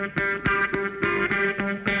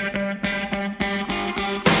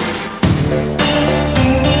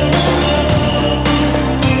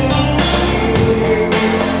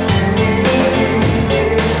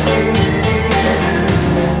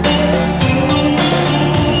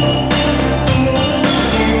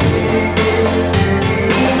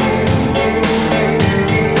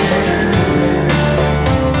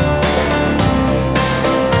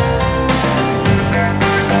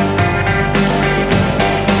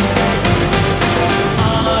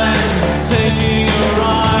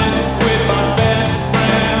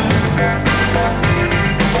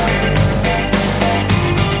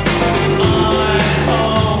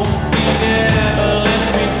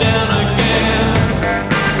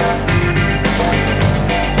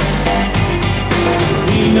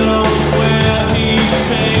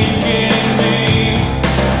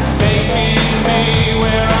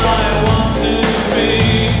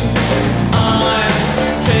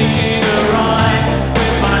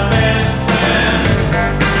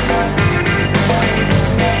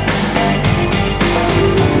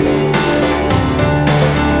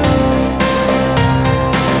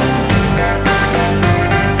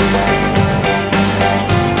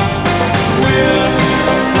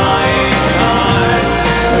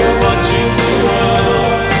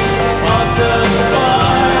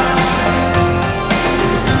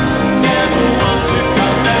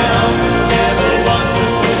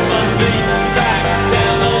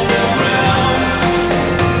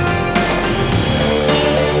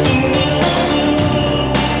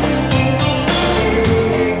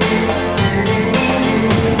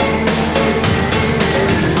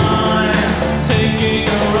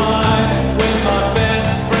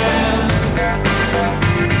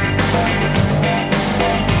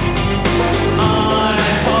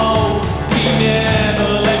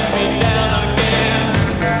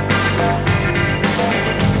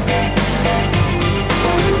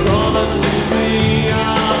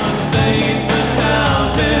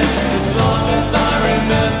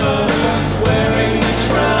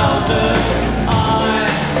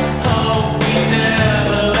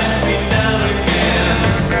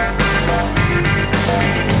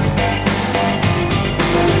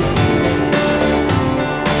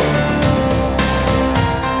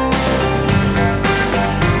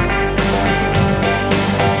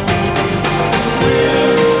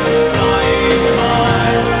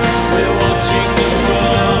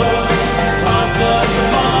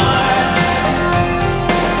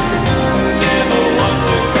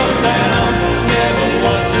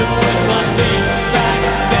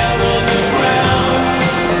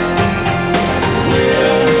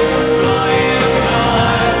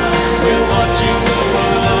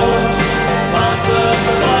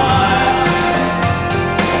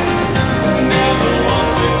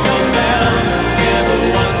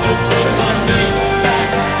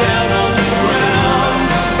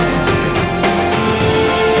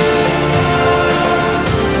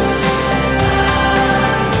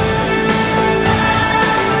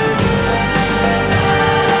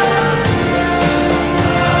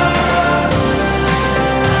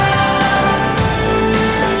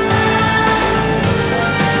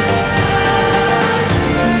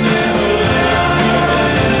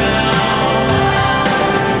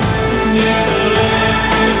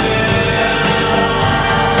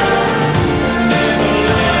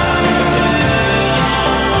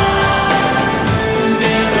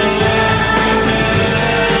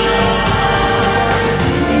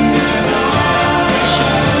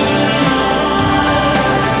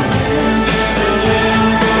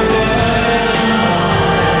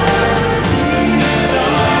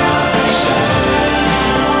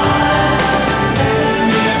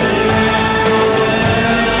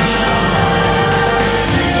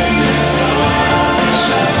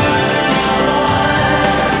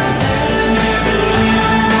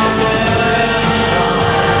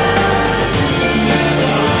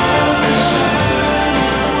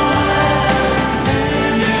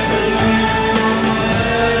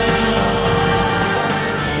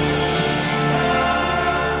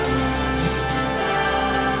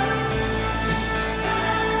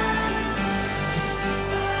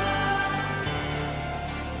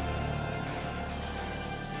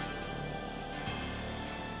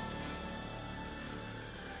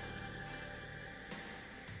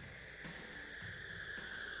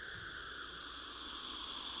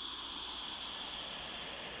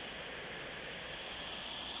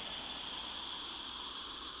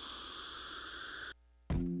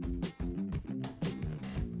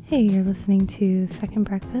Hey, you're listening to Second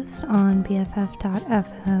Breakfast on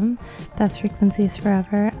BFF.fm, Best Frequencies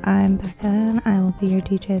Forever. I'm Becca and I will be your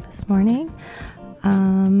DJ this morning.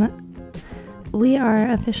 We are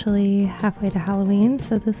officially halfway to Halloween,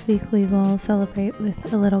 so this week we will celebrate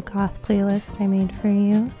with a little goth playlist I made for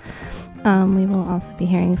you. We will also be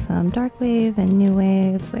hearing some dark wave and new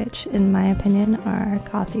wave, which in my opinion are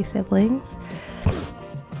gothy siblings.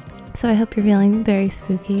 So I hope you're feeling very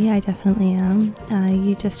spooky. I definitely am.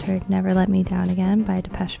 You just heard Never Let Me Down Again by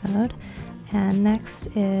Depeche Mode. And next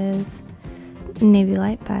is Navy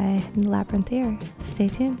Light by Labyrinthier. Stay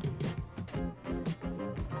tuned.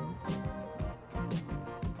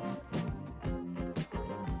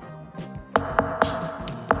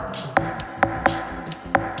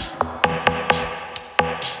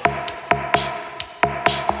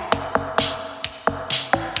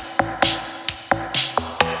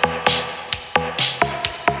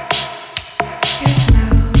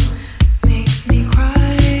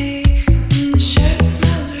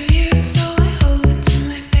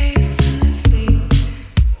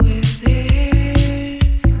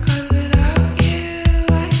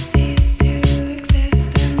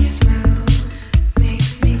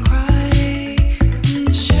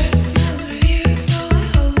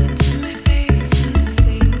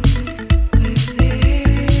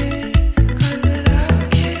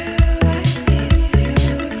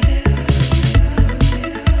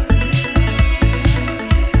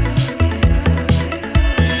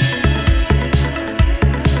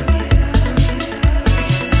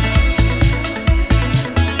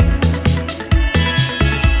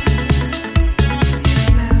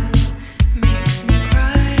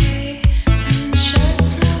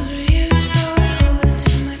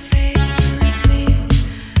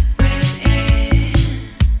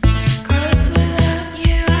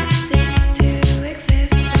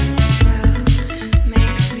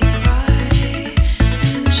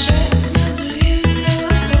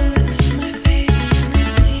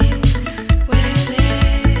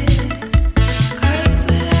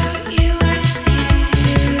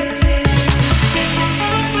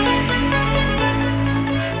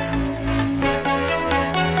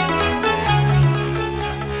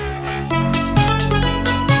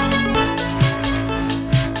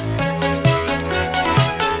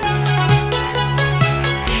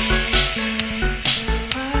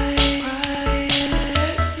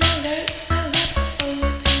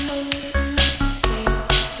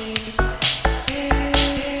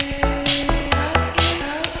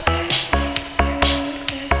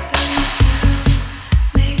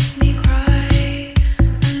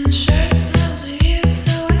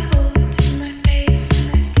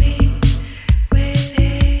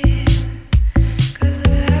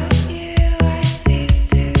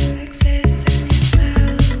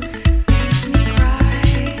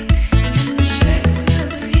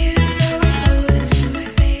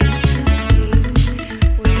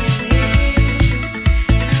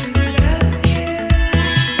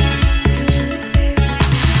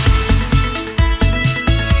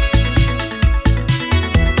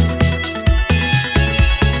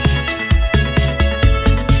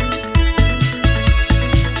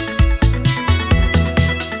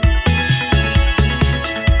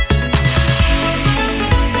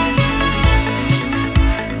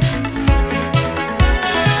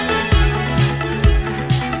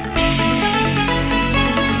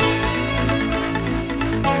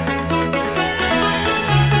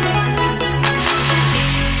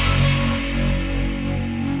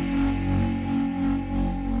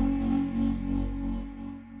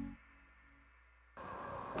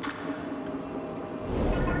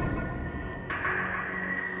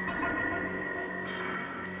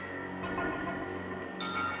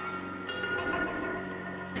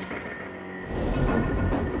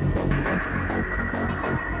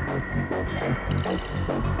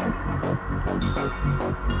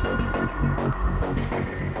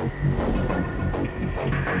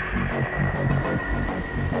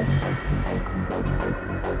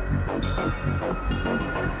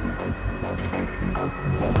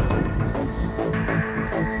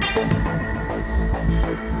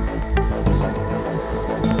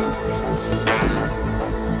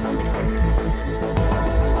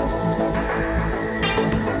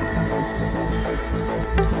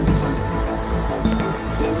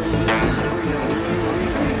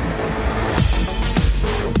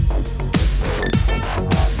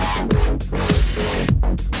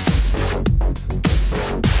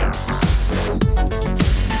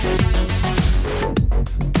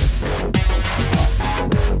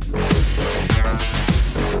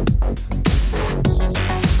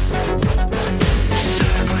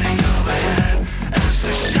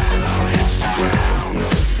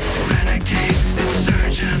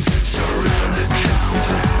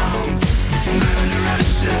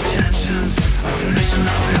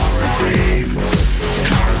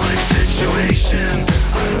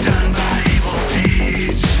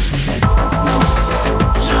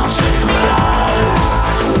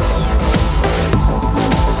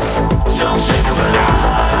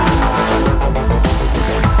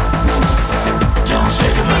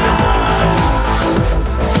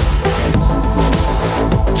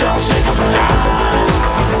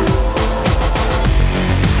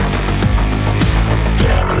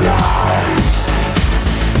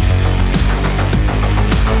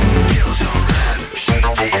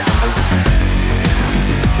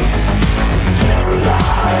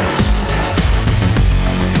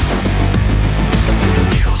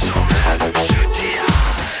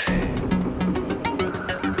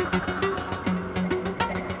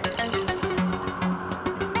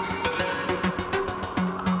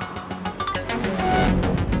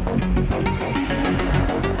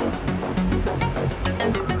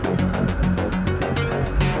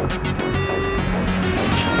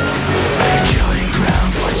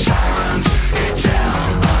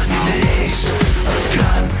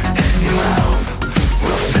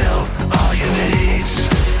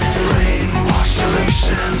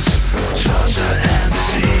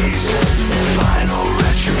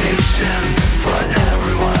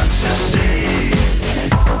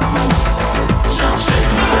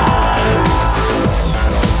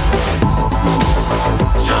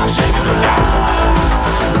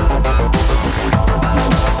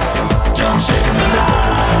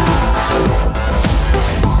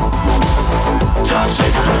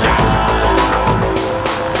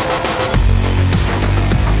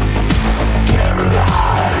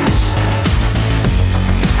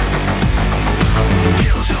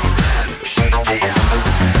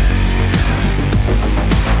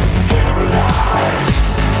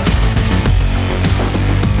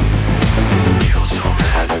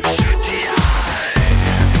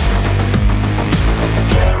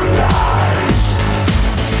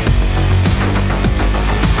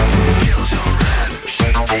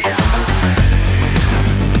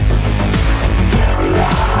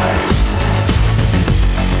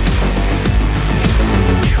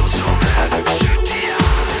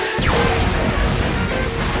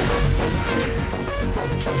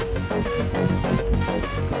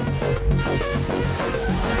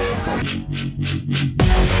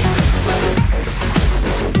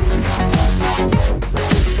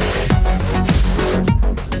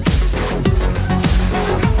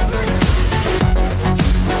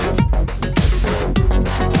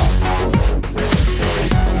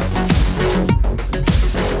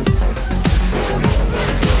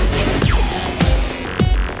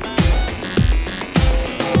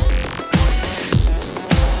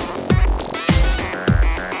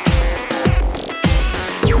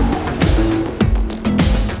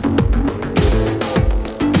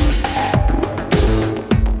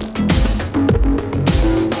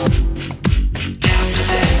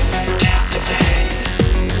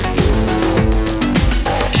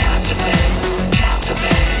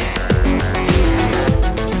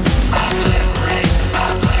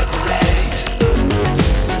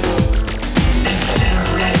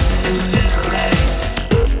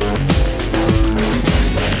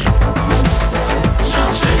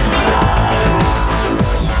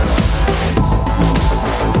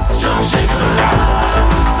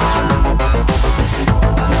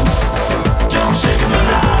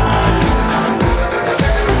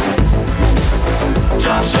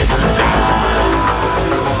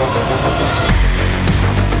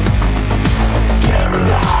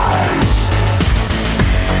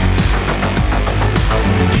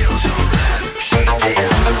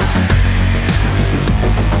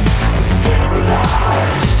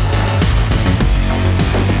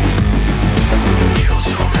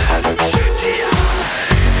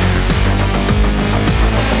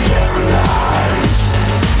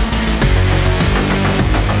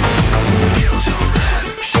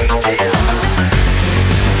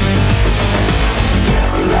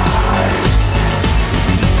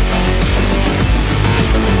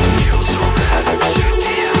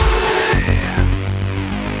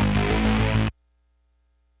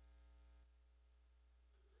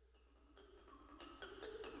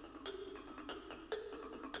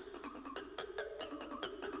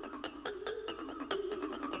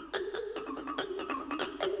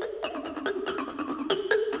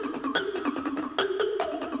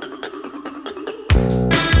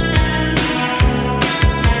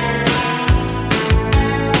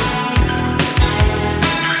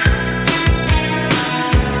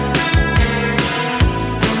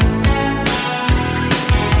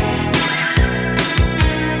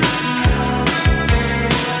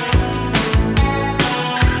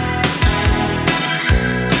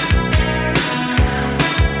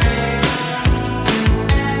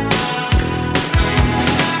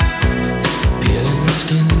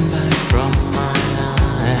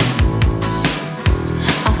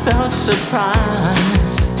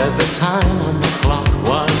 surprised that the time on the clock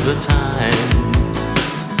was the time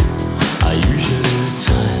I usually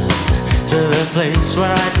return to the place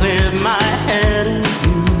where I cleared my head and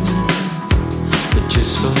view. But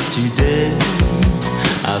just for today,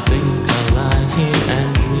 I think I'll lie here and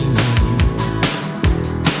dream of you.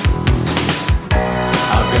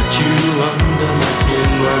 I've got you under my skin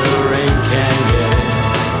where the rain can get in.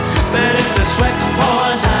 But if the sweat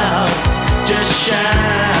pours out, just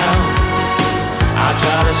shout. I'll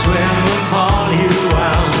try to swim and pull you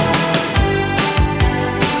out.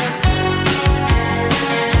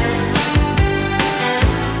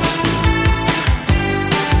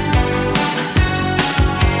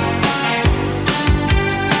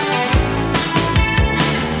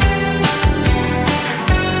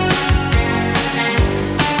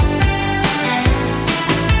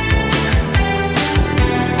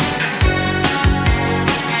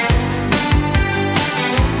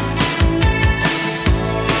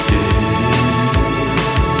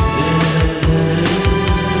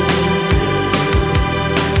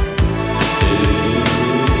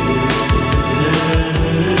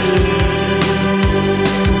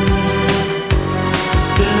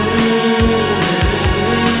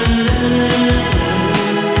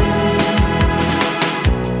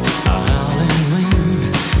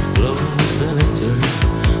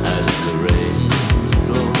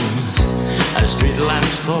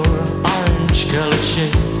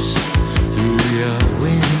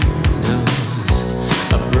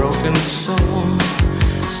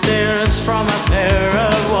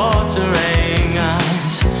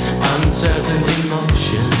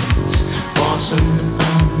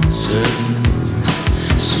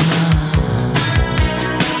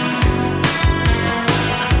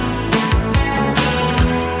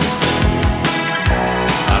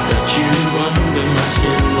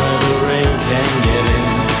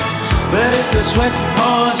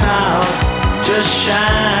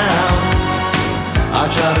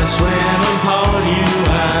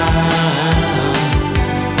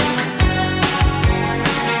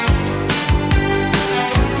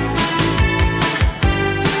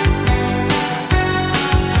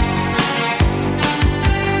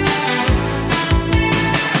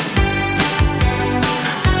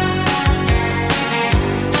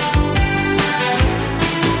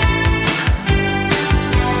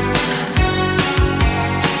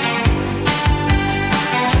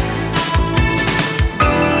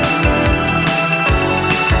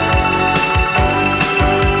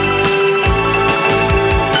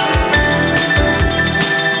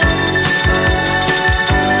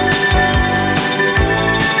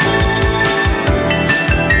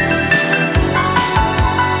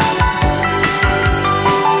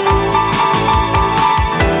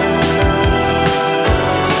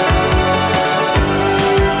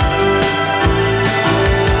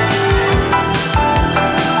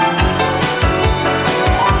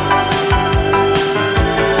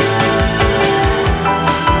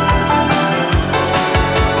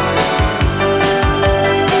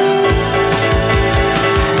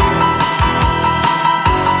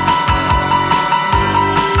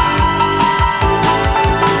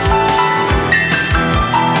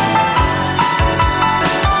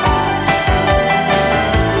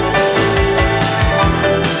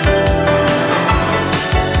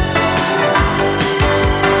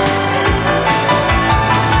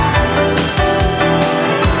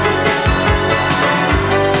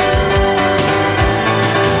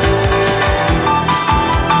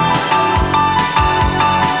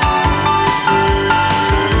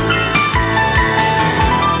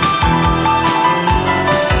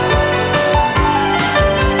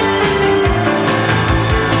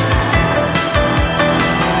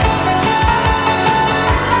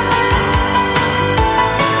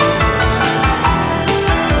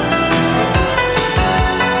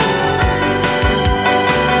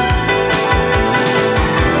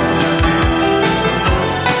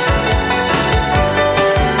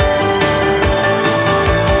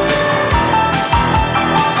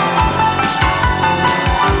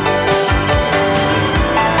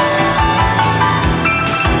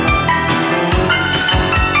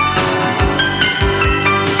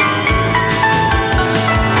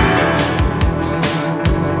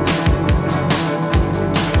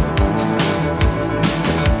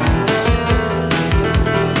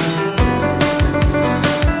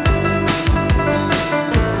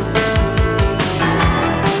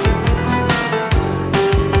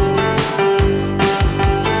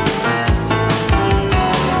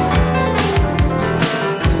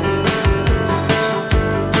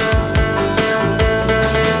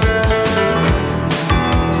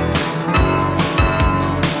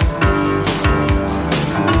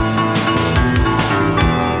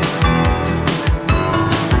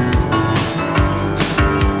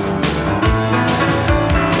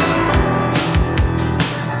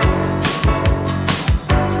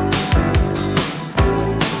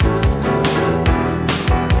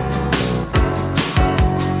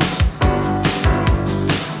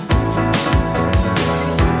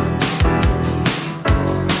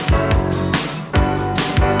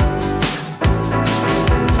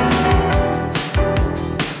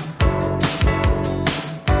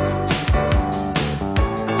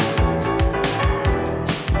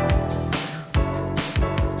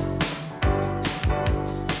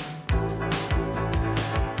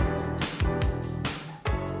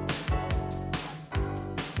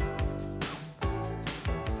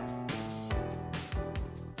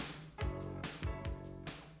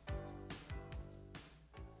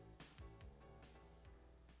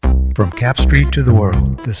 From Cap Street to the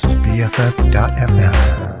world, this is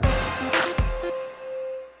BFF.FM.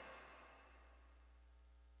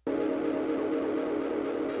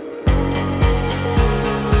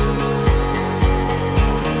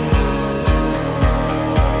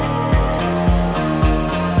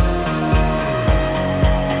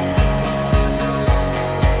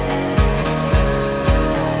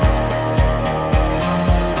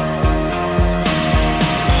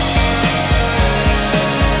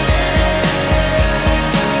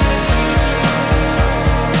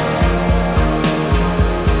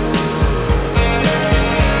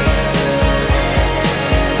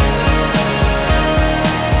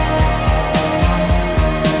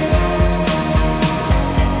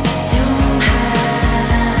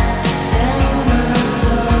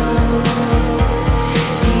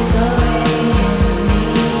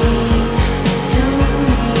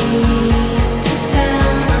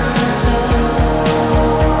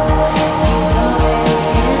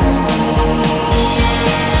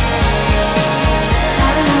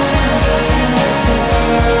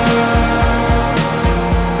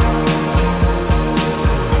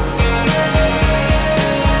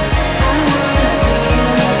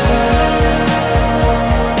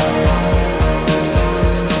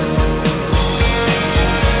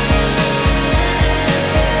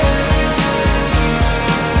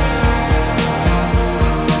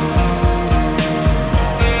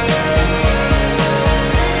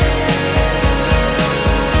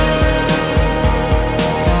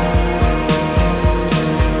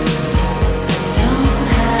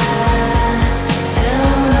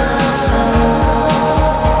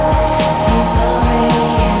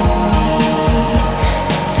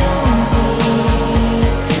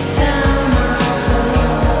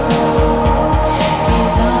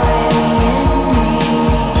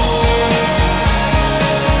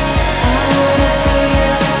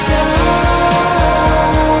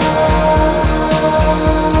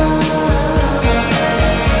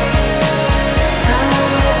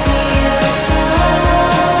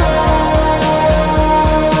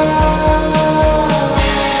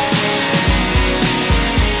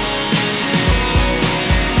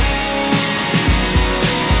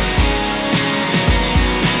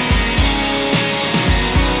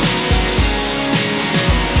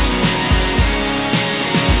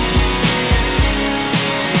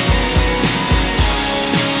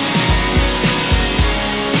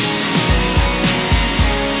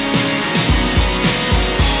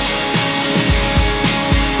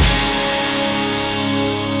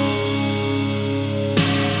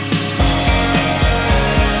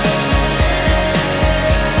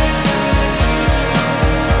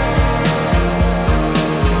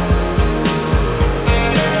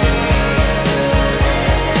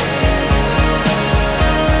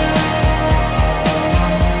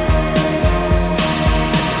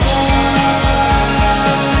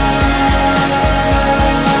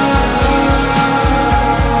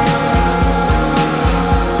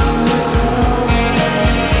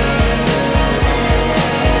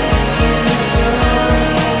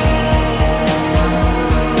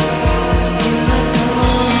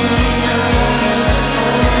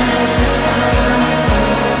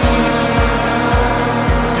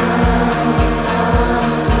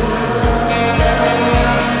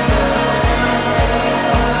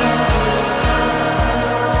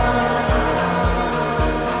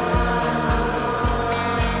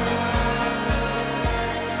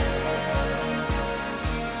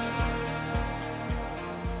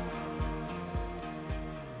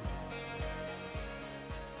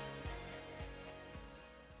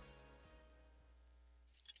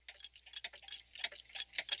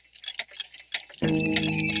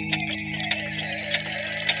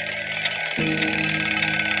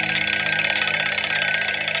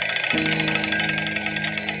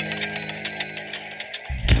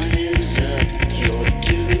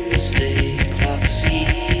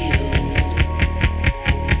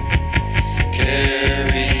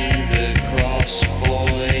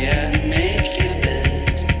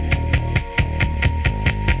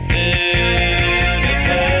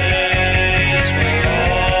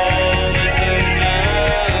 All is a night.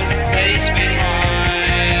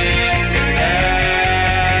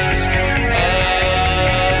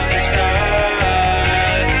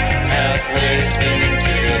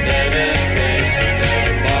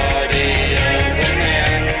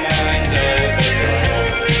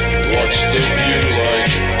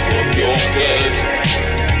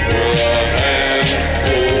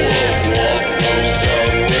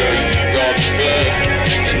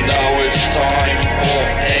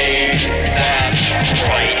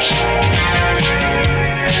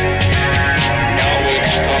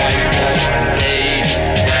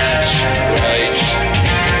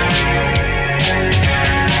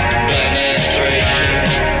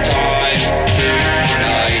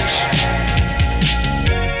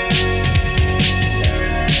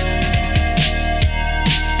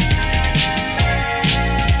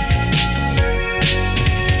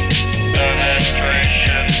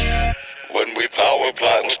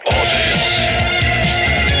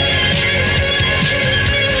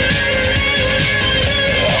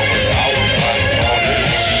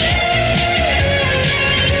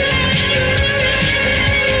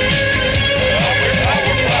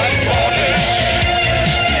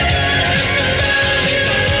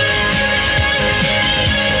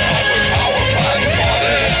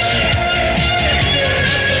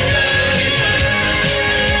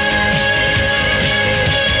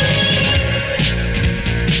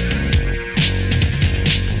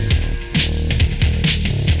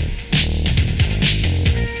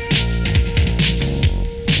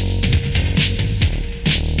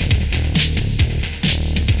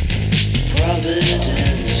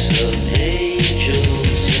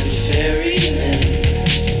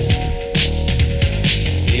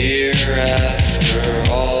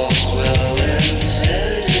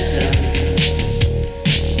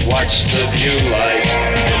 What's the view like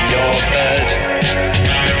in your bed?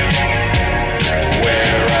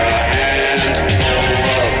 Where a handful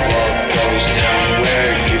of love goes down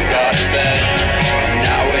where you got fed.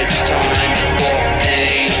 Now it's time for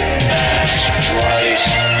pain that's right.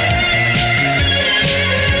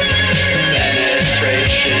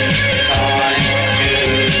 Penetration time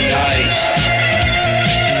tonight.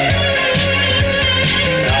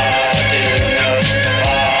 Not enough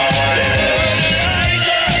bodies.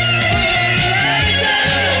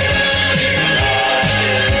 Not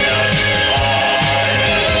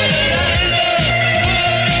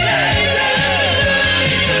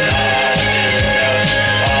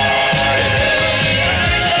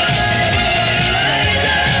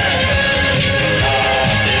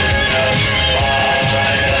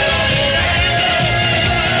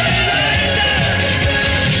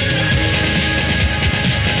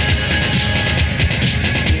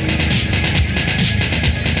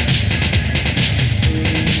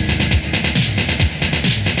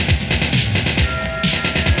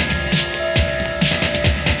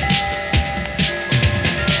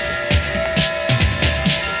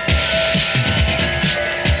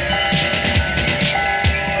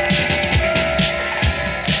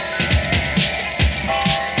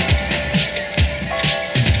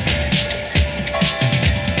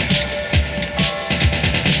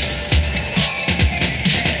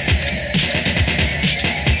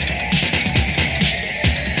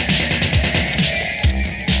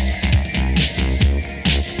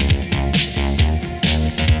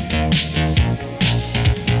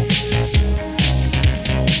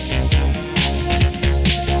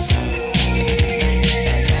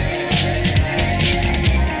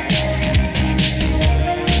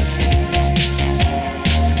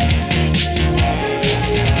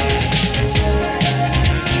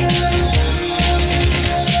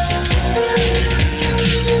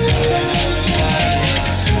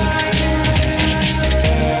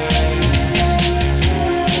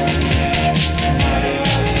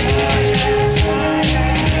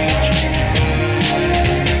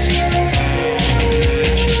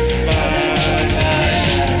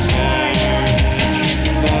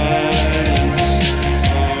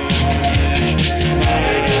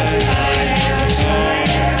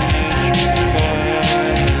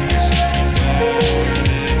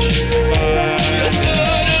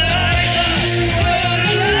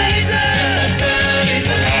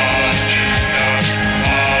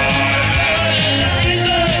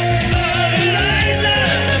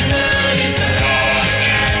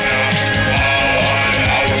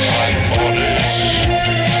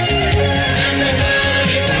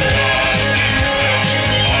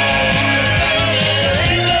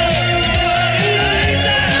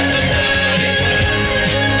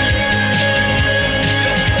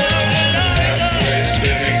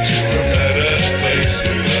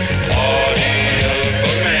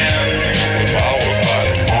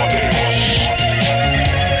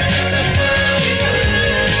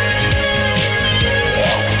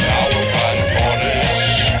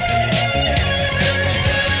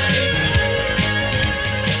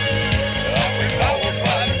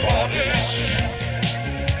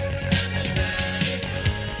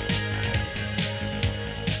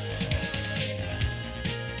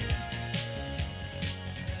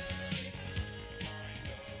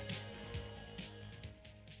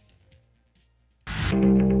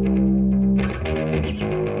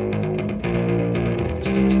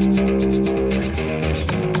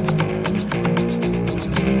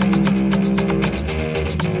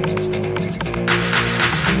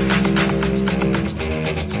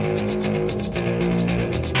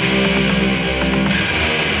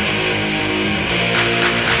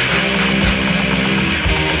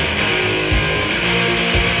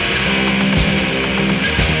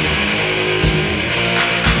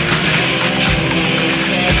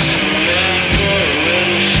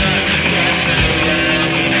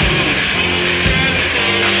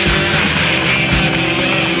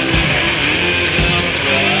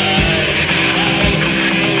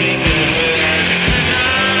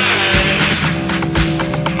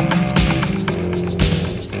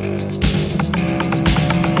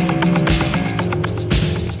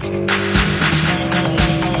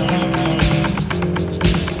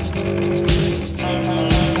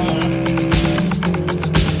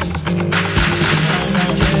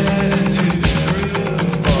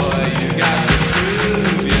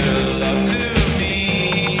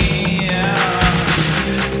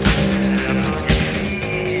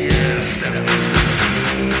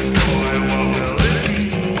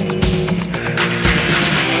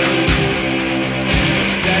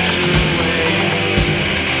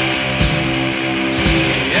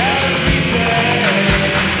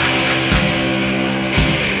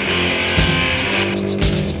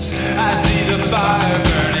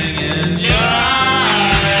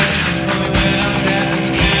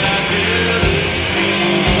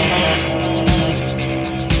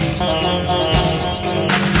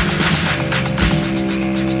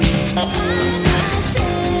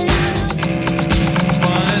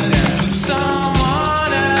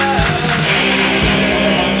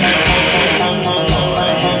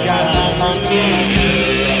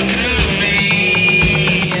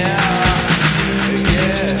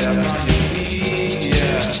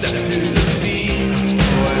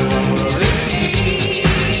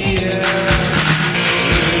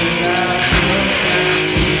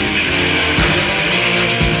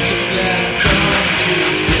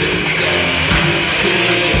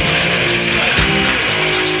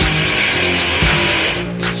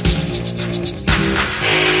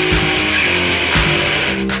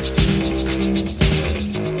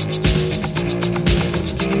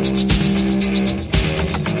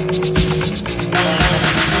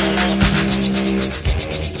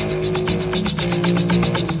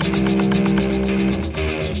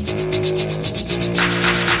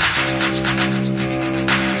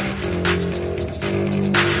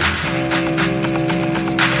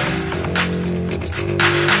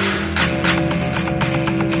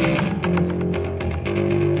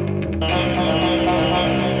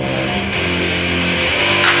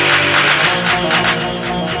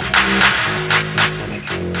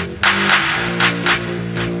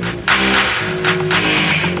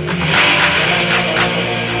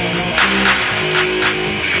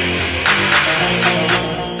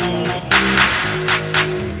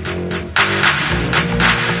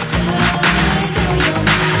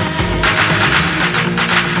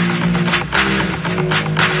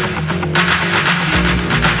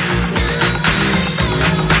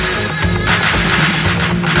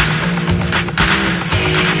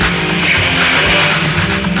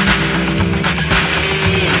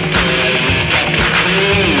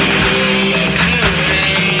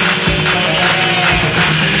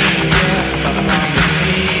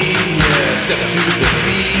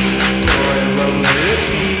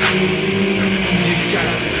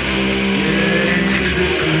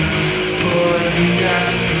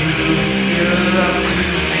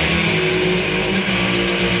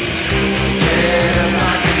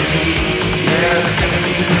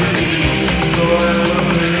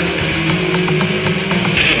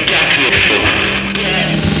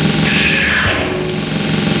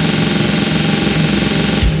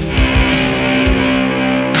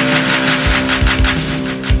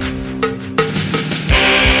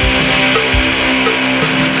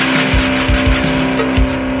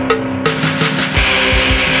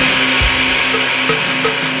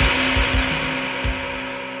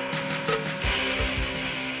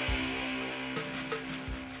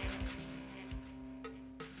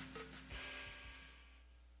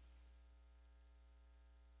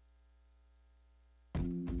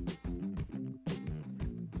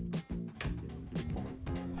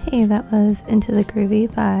Hey, that was Into the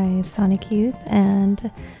Groovy by Sonic Youth,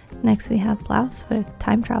 and next we have Blouse with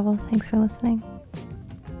Time Travel. Thanks for listening.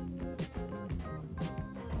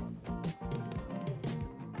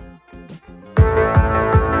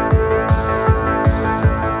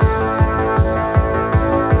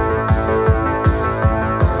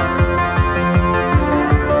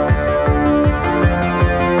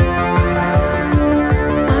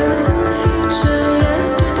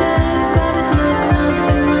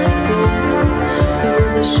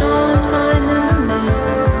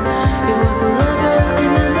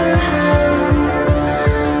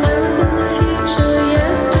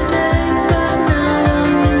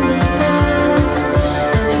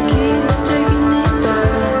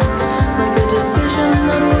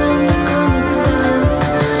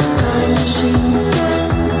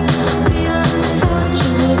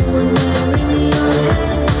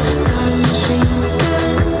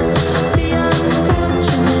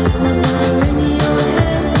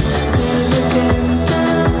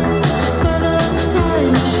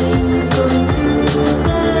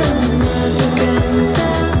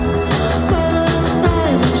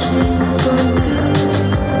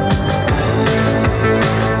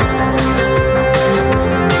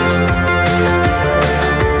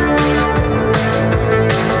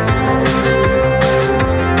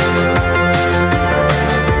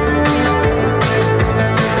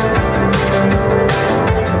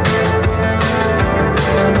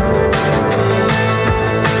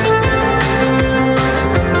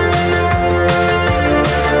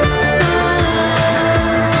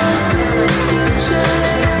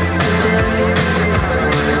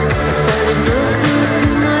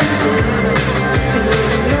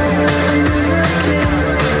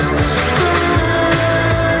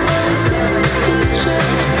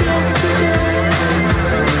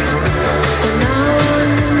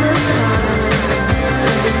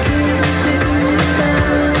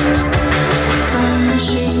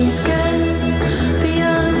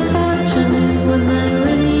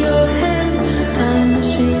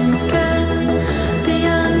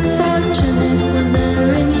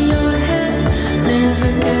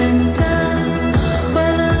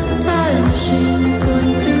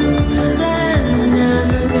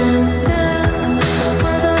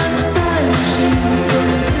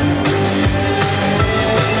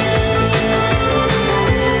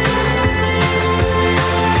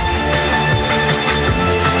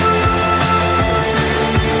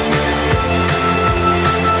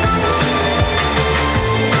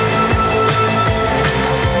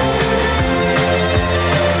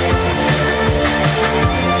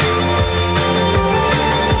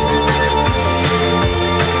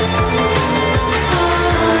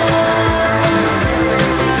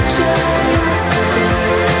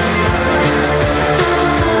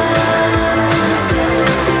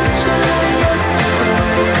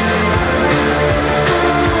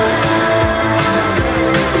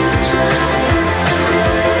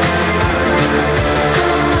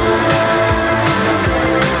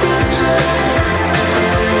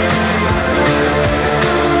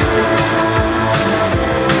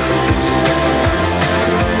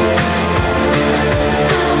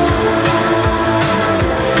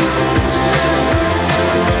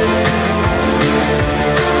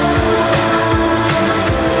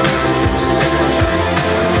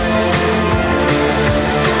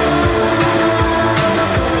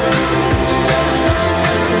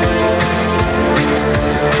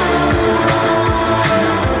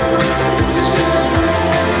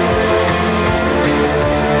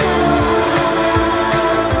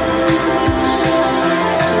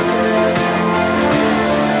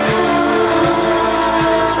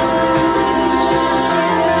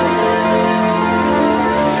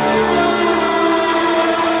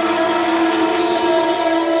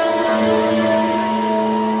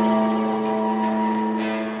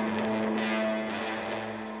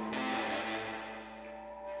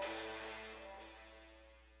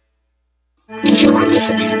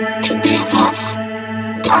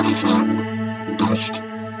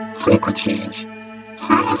 Frequencies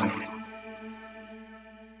forever.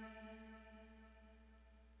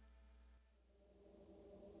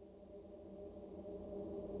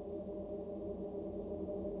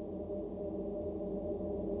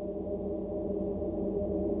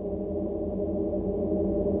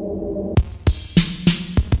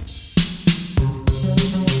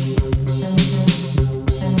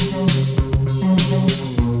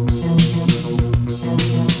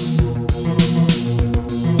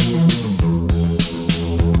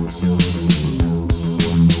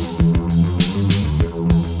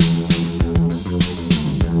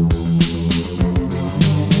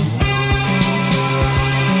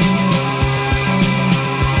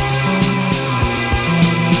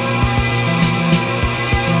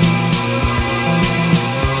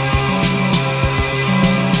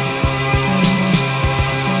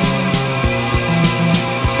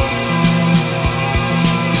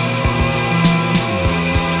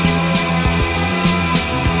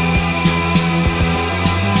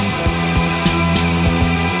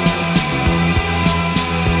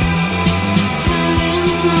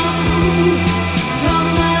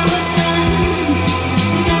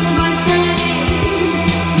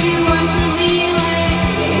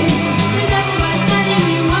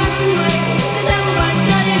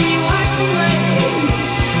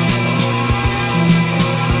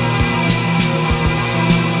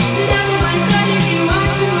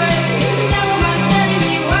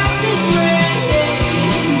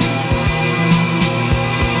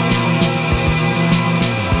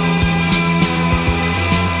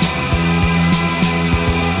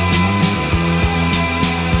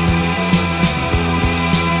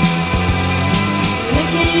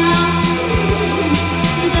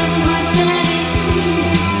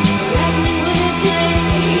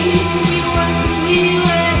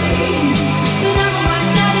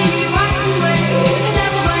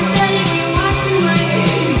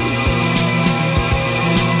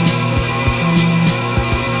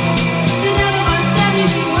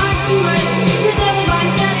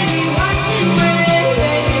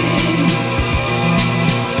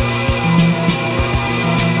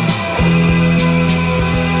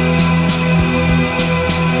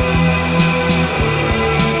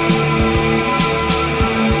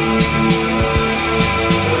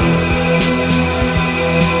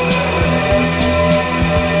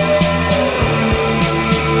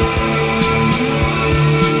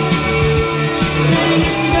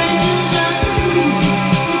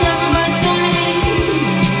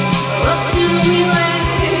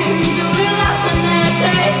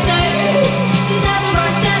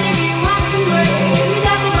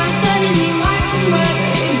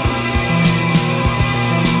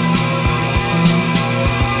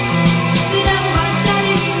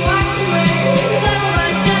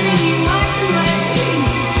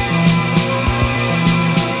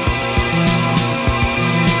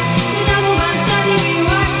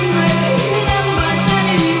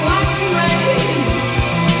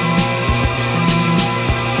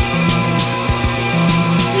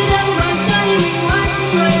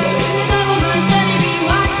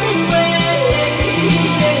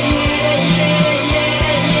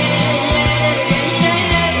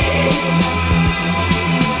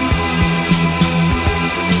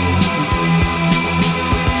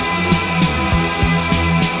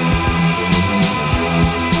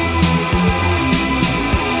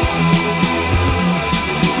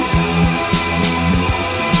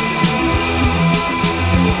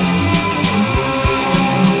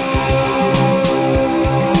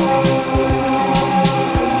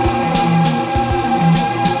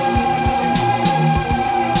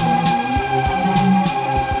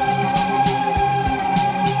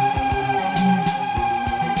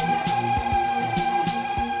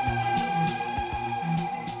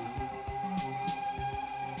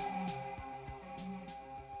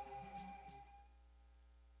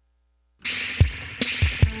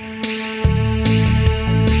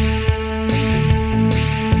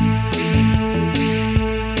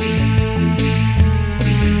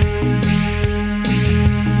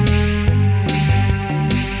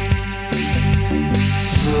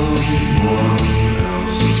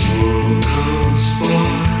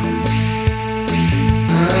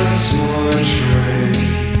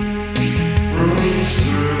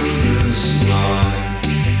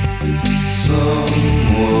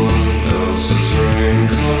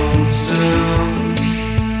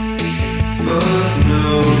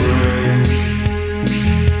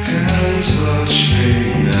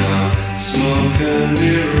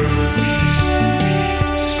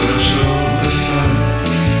 Special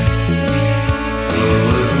effects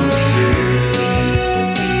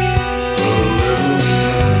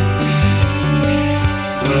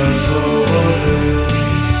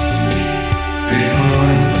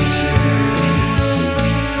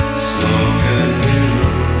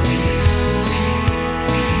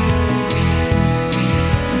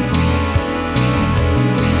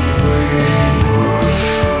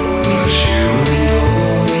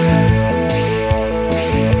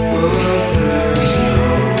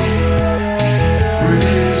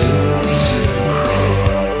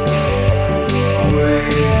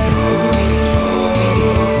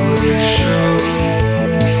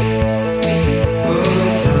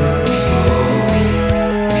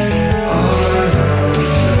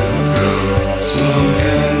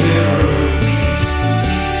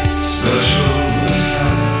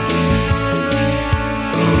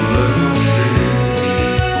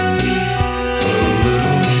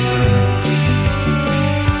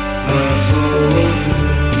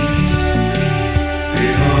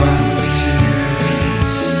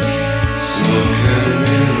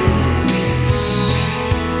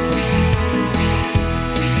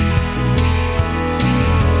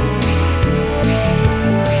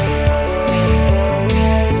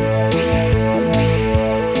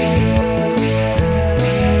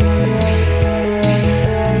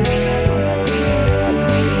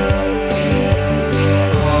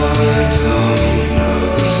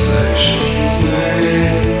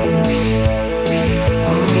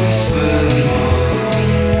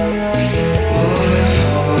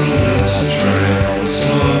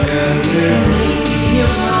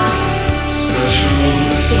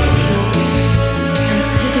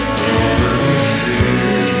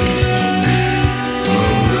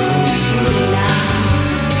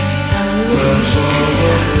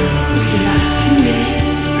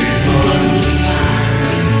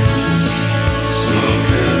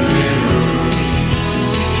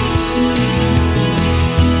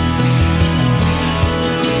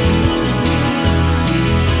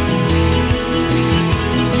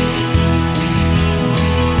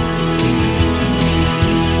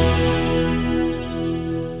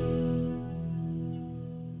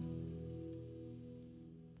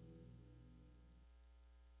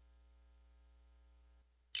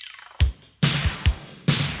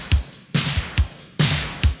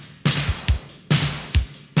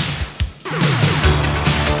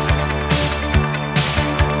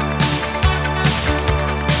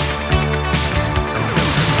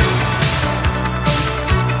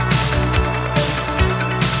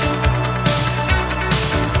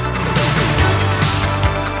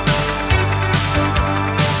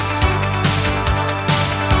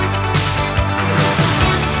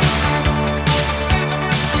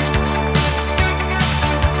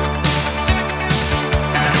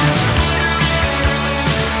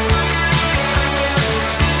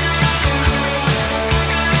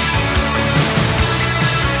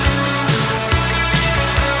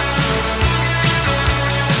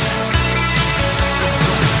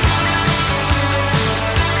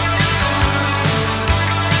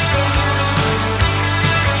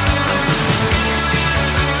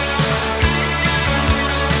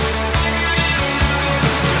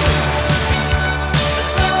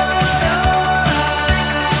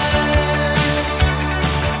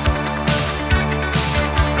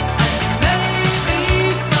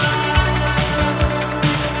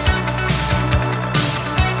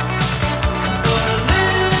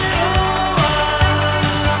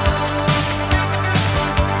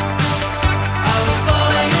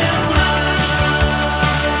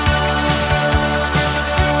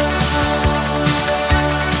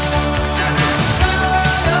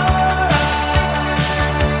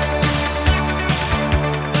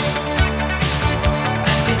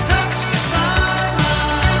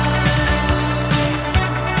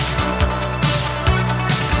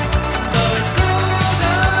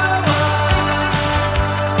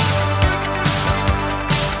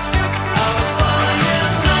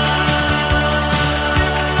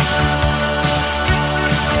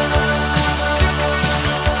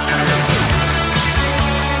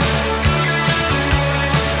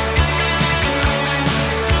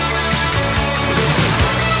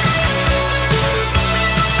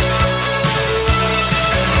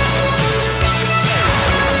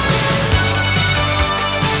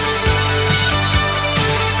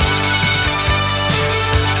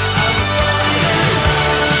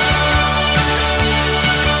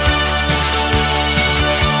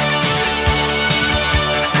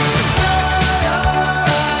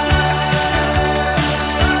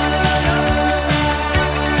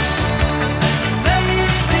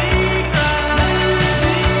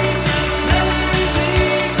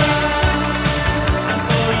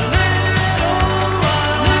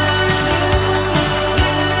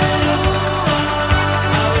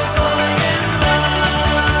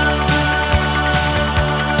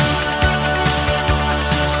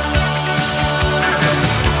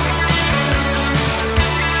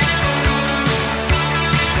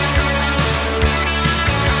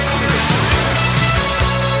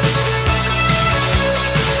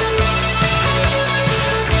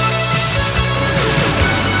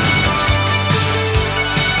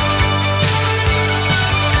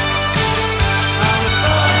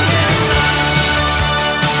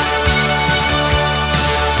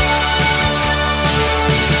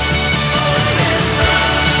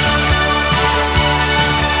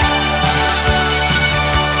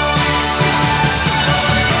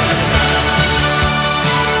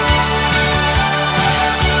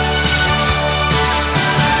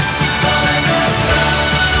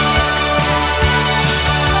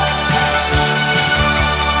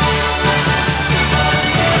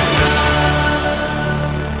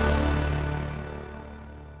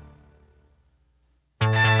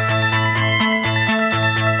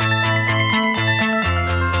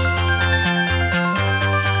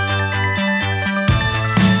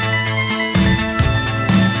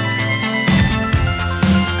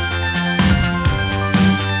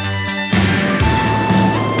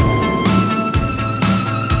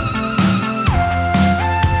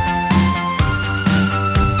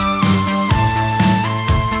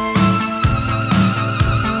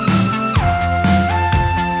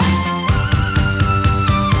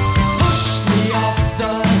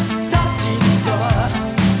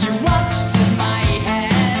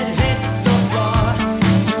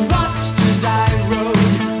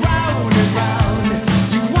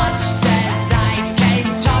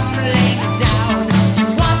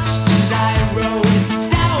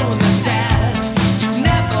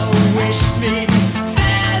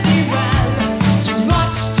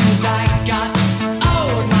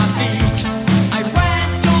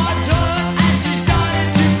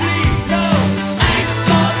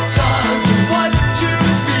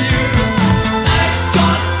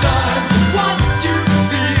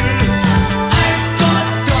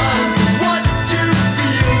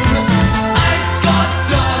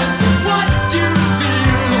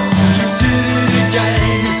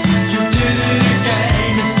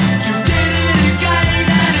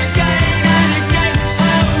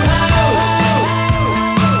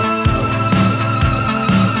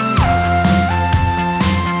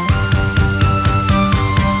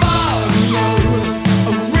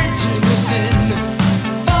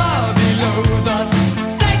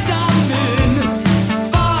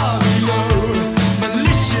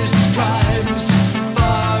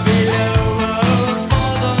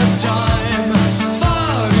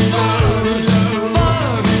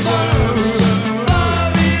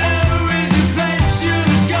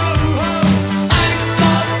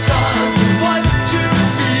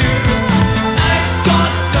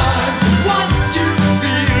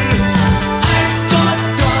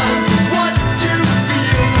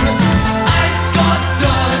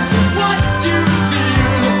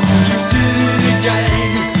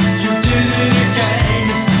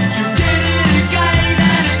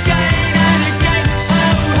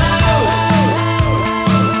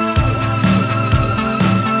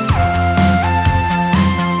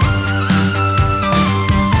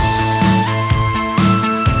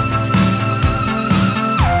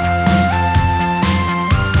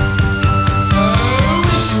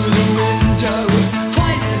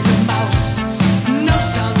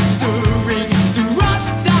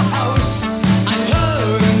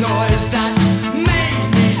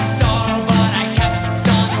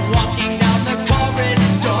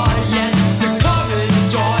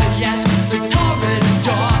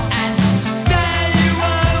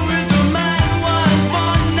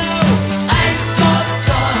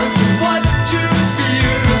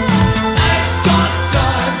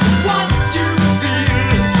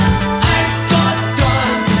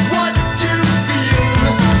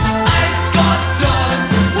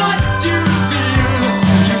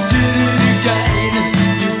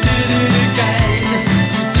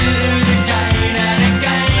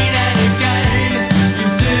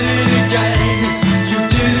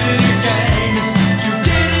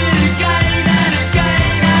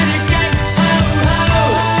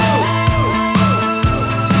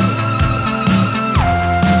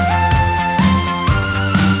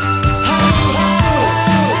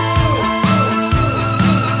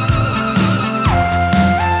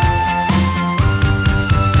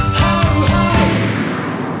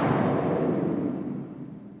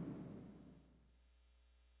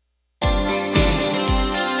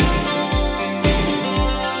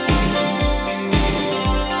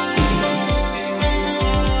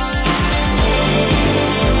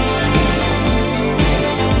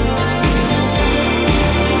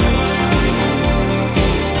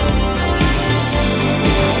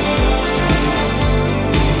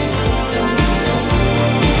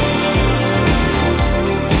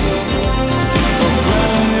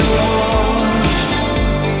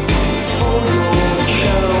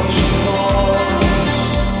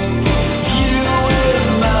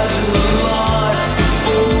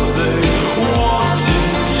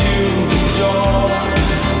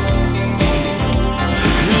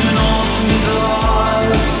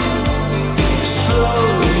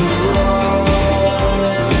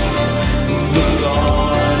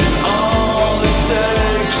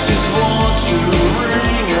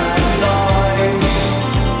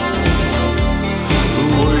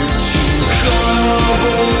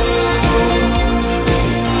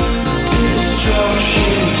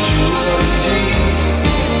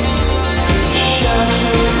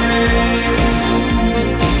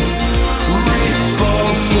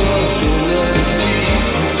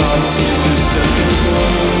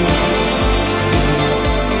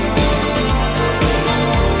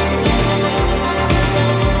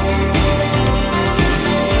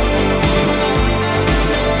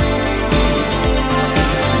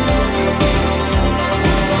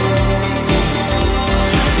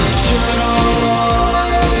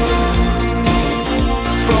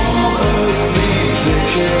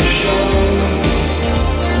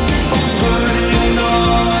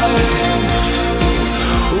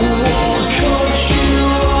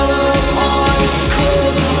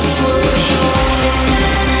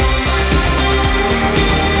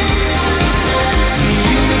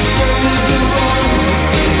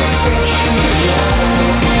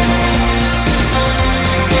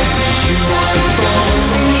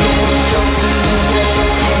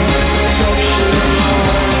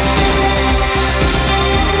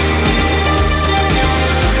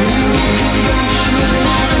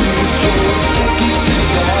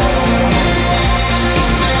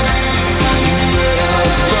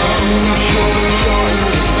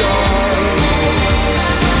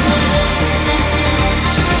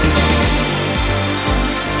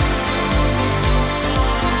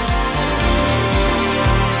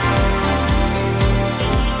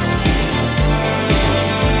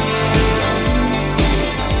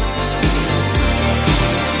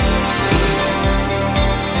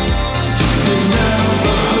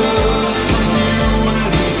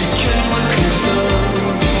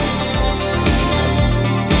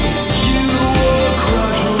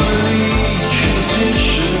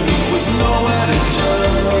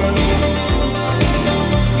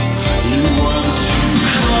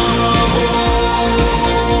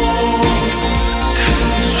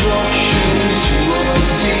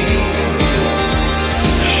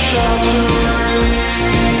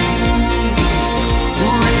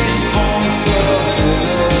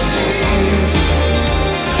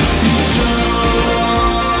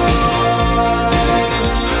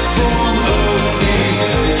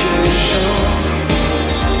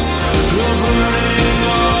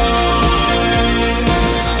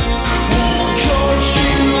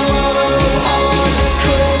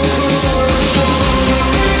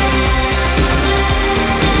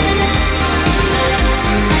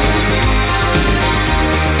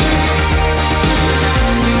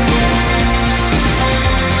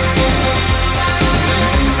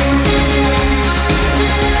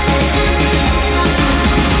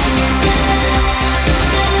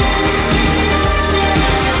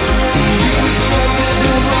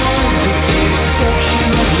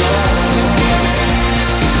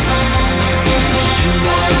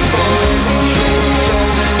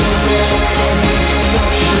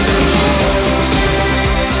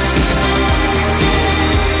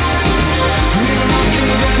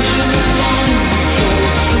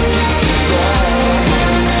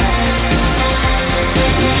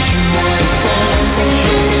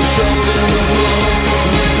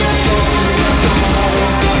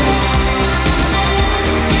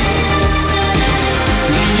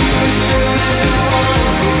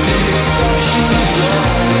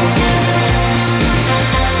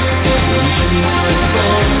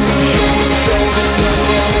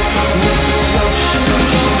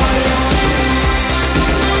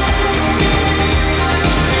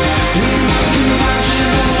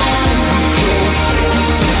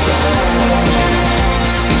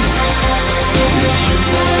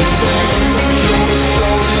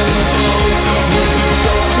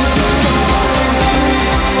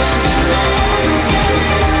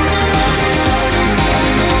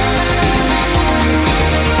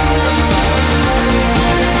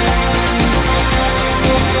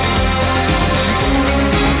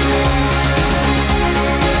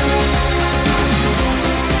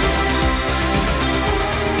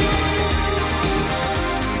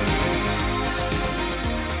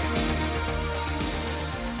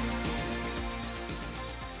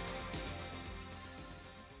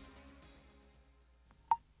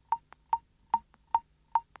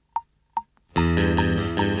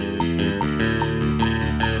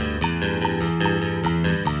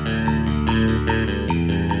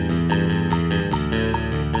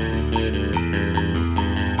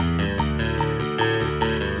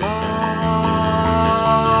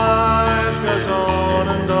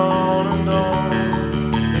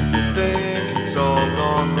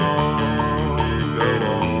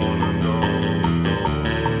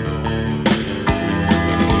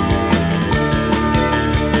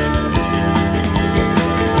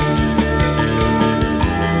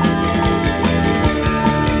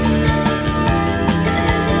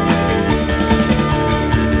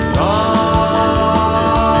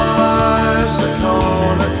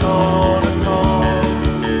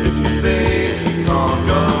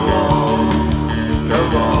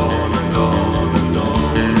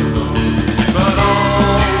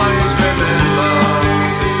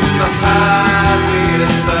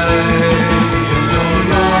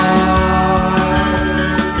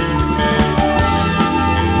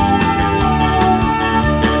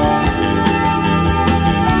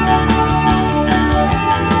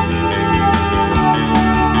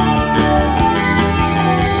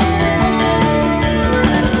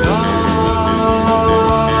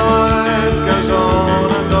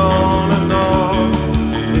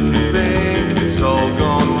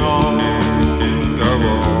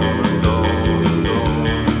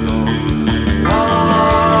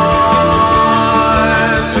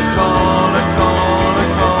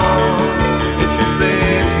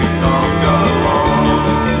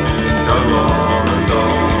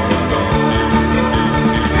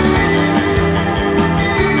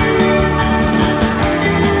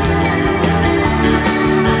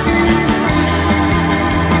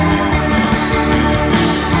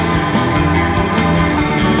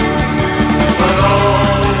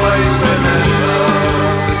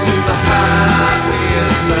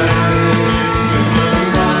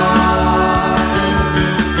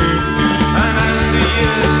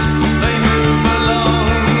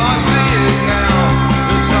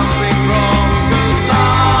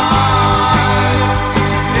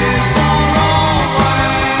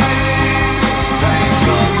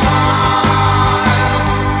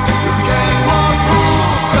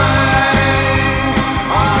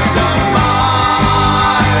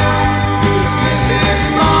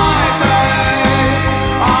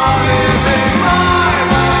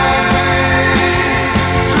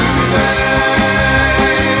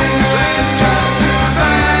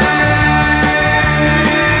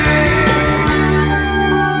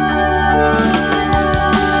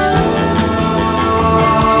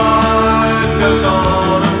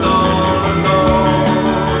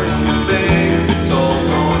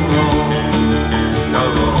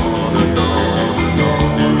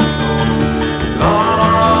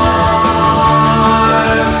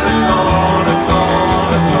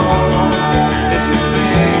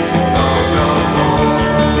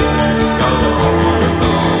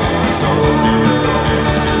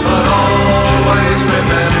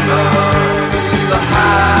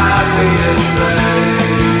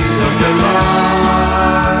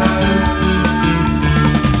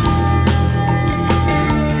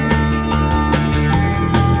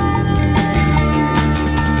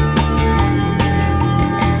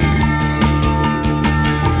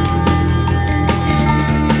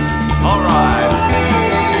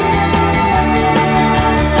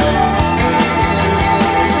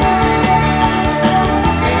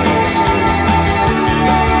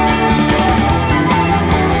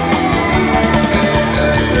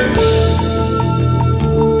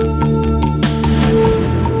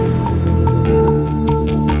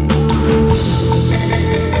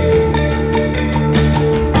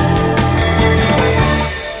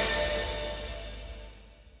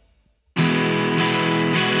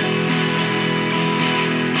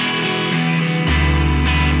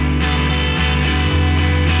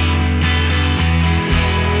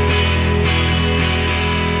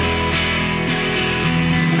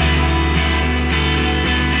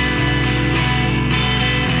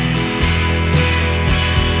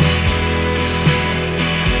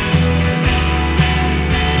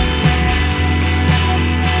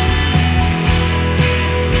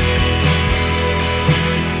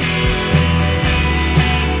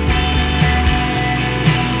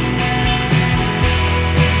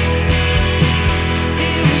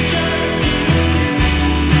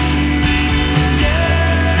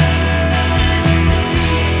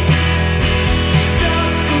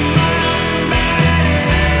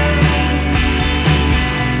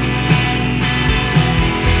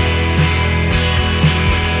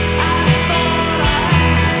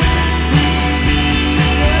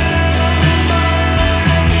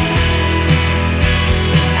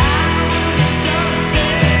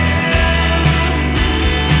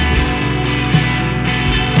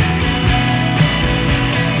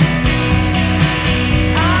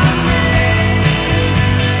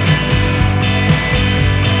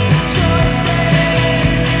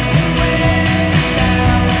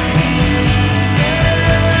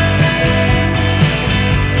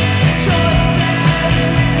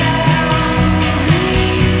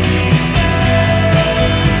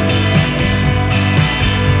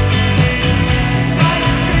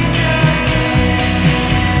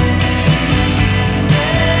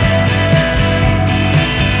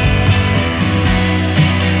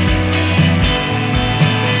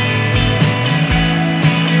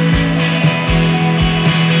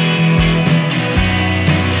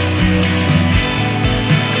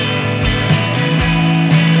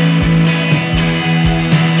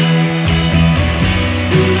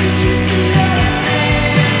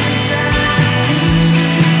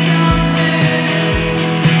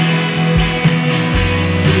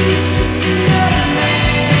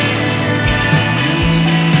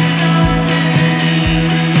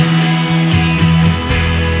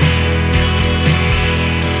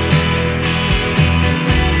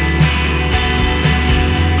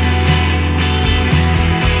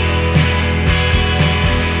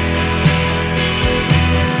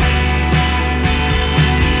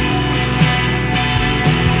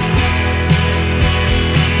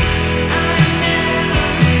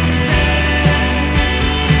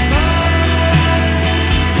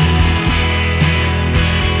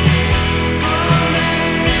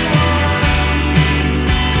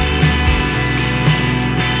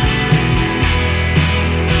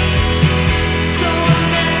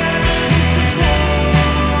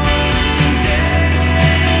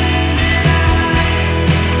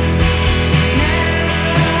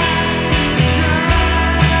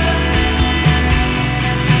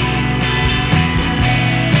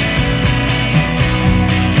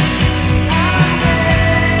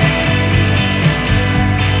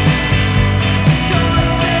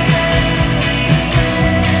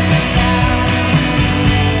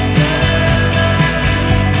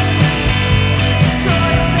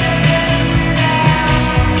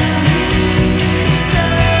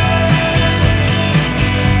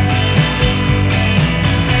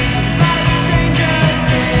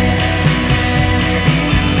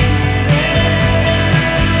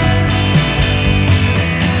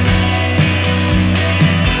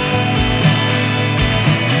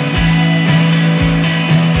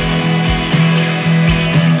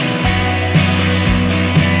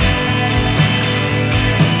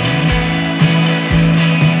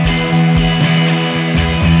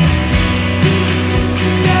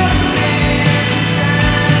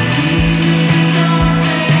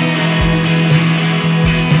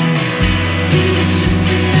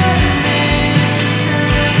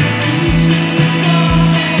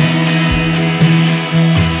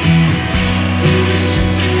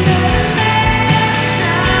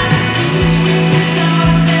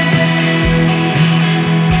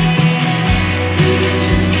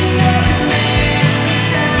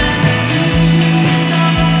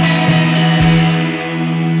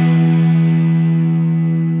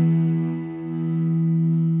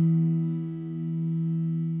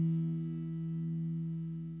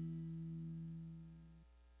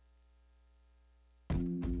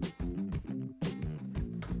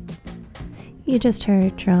You just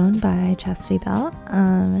heard Drone by Chastity Belt,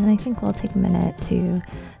 and I think we'll take a minute to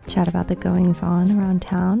chat about the goings-on around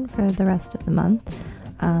town for the rest of the month.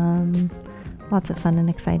 Lots of fun and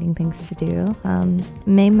exciting things to do.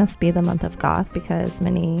 May must be the month of Goth because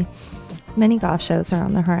many Goth shows are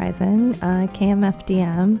on the horizon.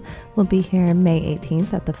 KMFDM will be here May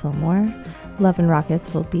 18th at the Fillmore. Love and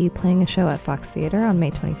Rockets will be playing a show at Fox Theater on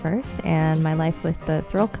May 21st, and My Life with the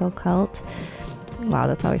Thrill Kill Cult, wow,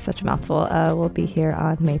 that's always such a mouthful, will be here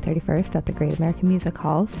on May 31st at the Great American Music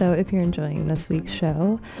Hall. So if you're enjoying this week's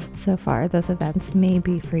show so far, those events may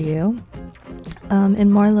be for you.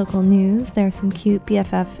 In more local news, there are some cute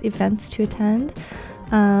BFF events to attend.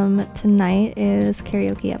 Tonight is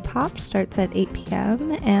Karaoke at Pop, starts at 8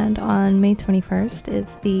 p.m. And on May 21st is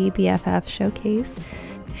the BFF Showcase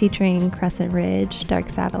featuring Crescent Ridge,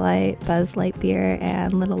 Dark Satellite, Buzz Lightyear,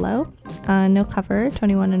 and Little Low. No cover,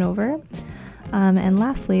 21 and over. And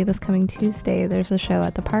lastly, this coming Tuesday, there's a show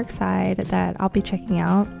at the Parkside that I'll be checking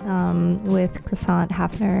out with Croissant,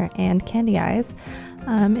 Hafner, and Candy Eyes.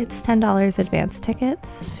 It's $10 advance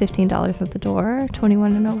tickets, $15 at the door,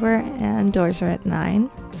 21 and over, and doors are at 9.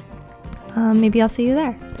 Maybe I'll see you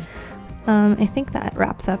there. I think that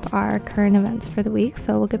wraps up our current events for the week,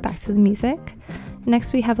 so we'll get back to the music.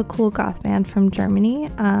 Next, we have a cool goth band from Germany.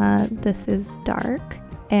 This is Dark,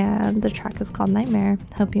 and the track is called Nightmare.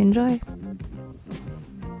 Hope you enjoy.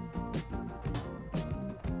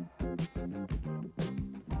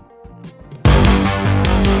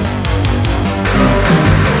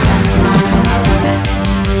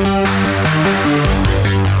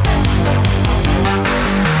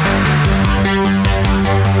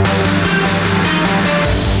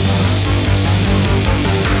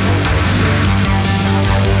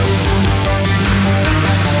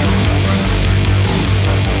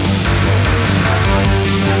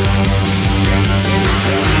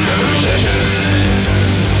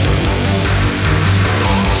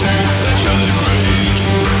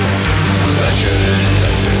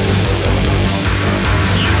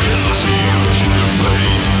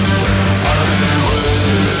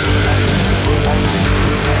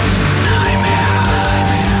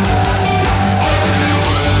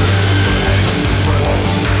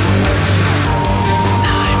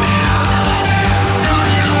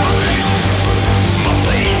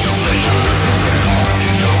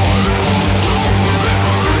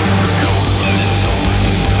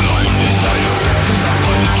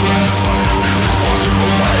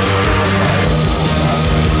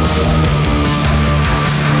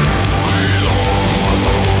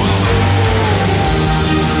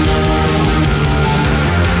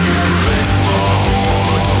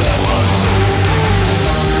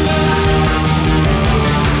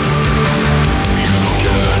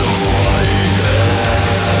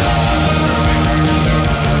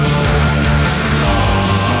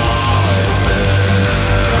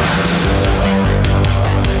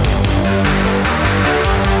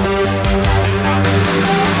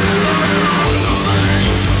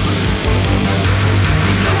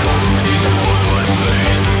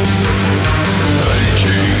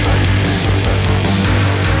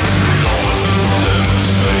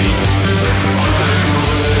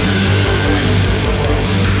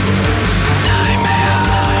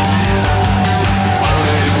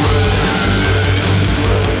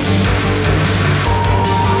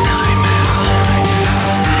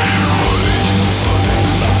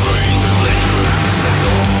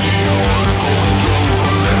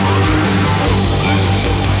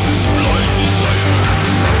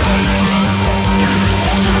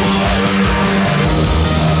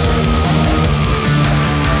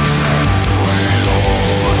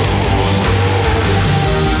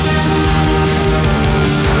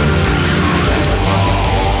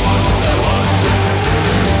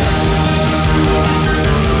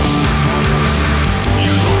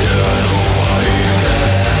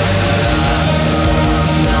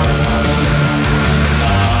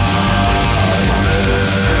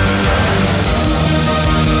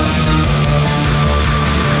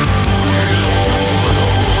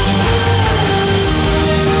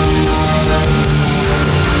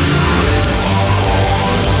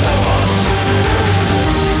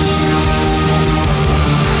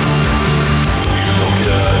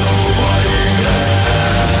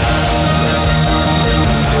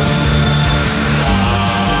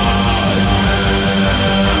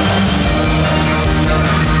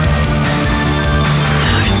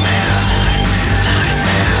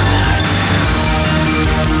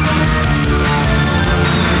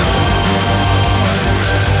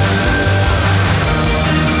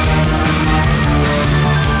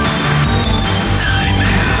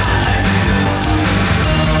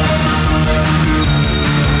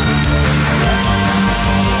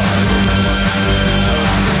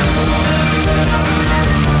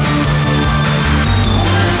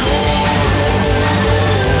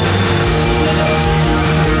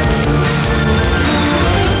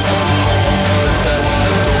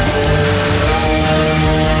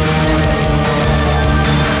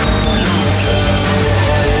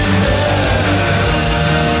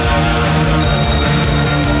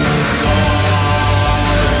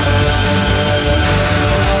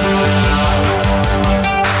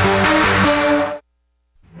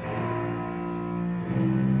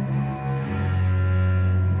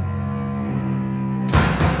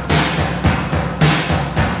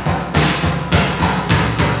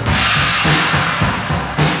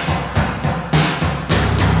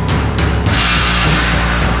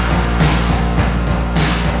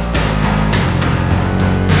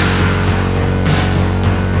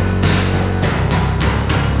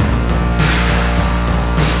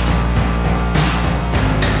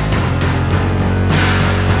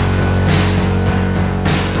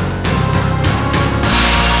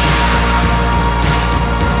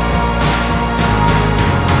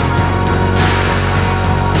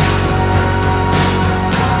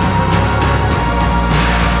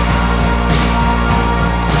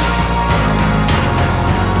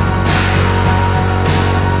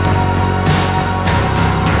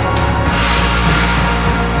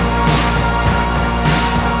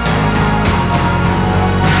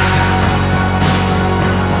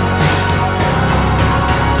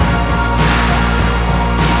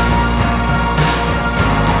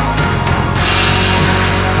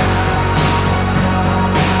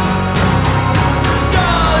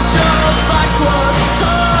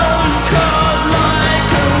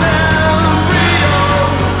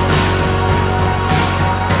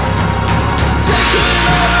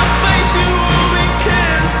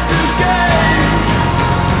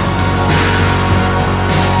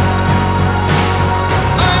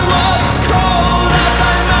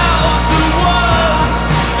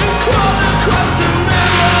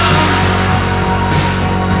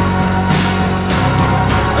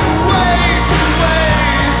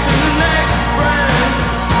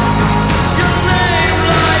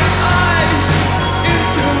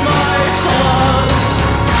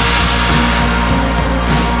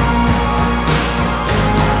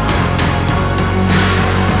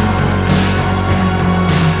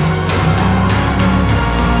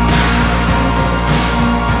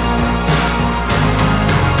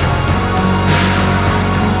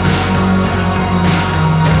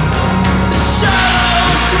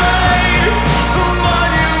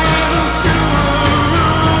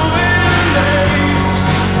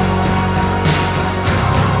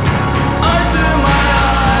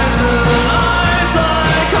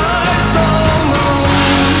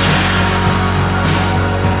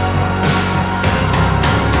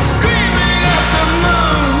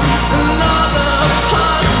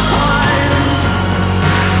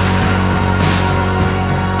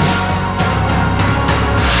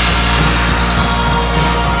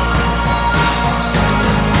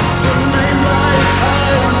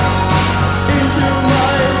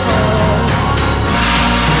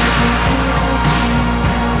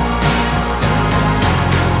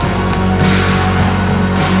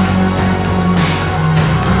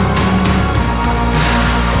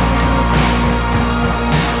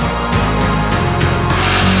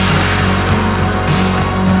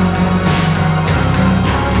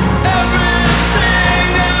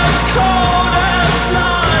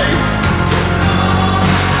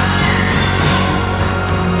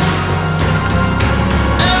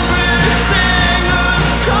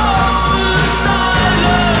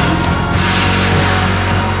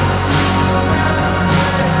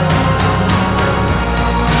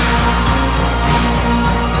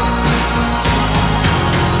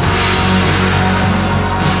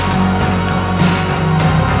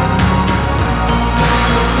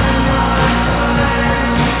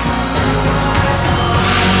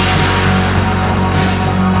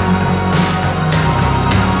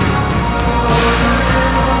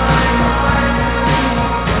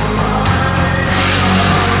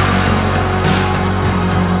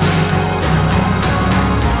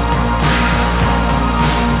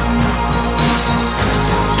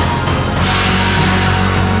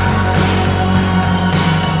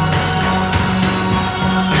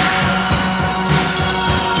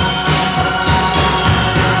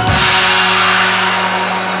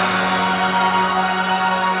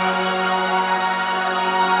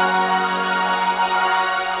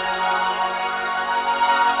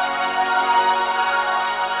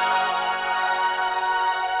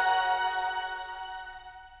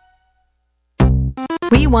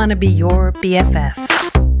 We want to be your BFF.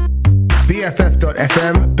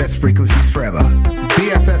 BFF.FM, best frequencies forever.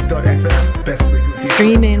 BFF.FM, best frequencies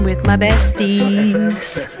Streaming with my besties.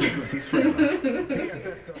 best frequencies forever.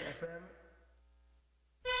 BFF.FM.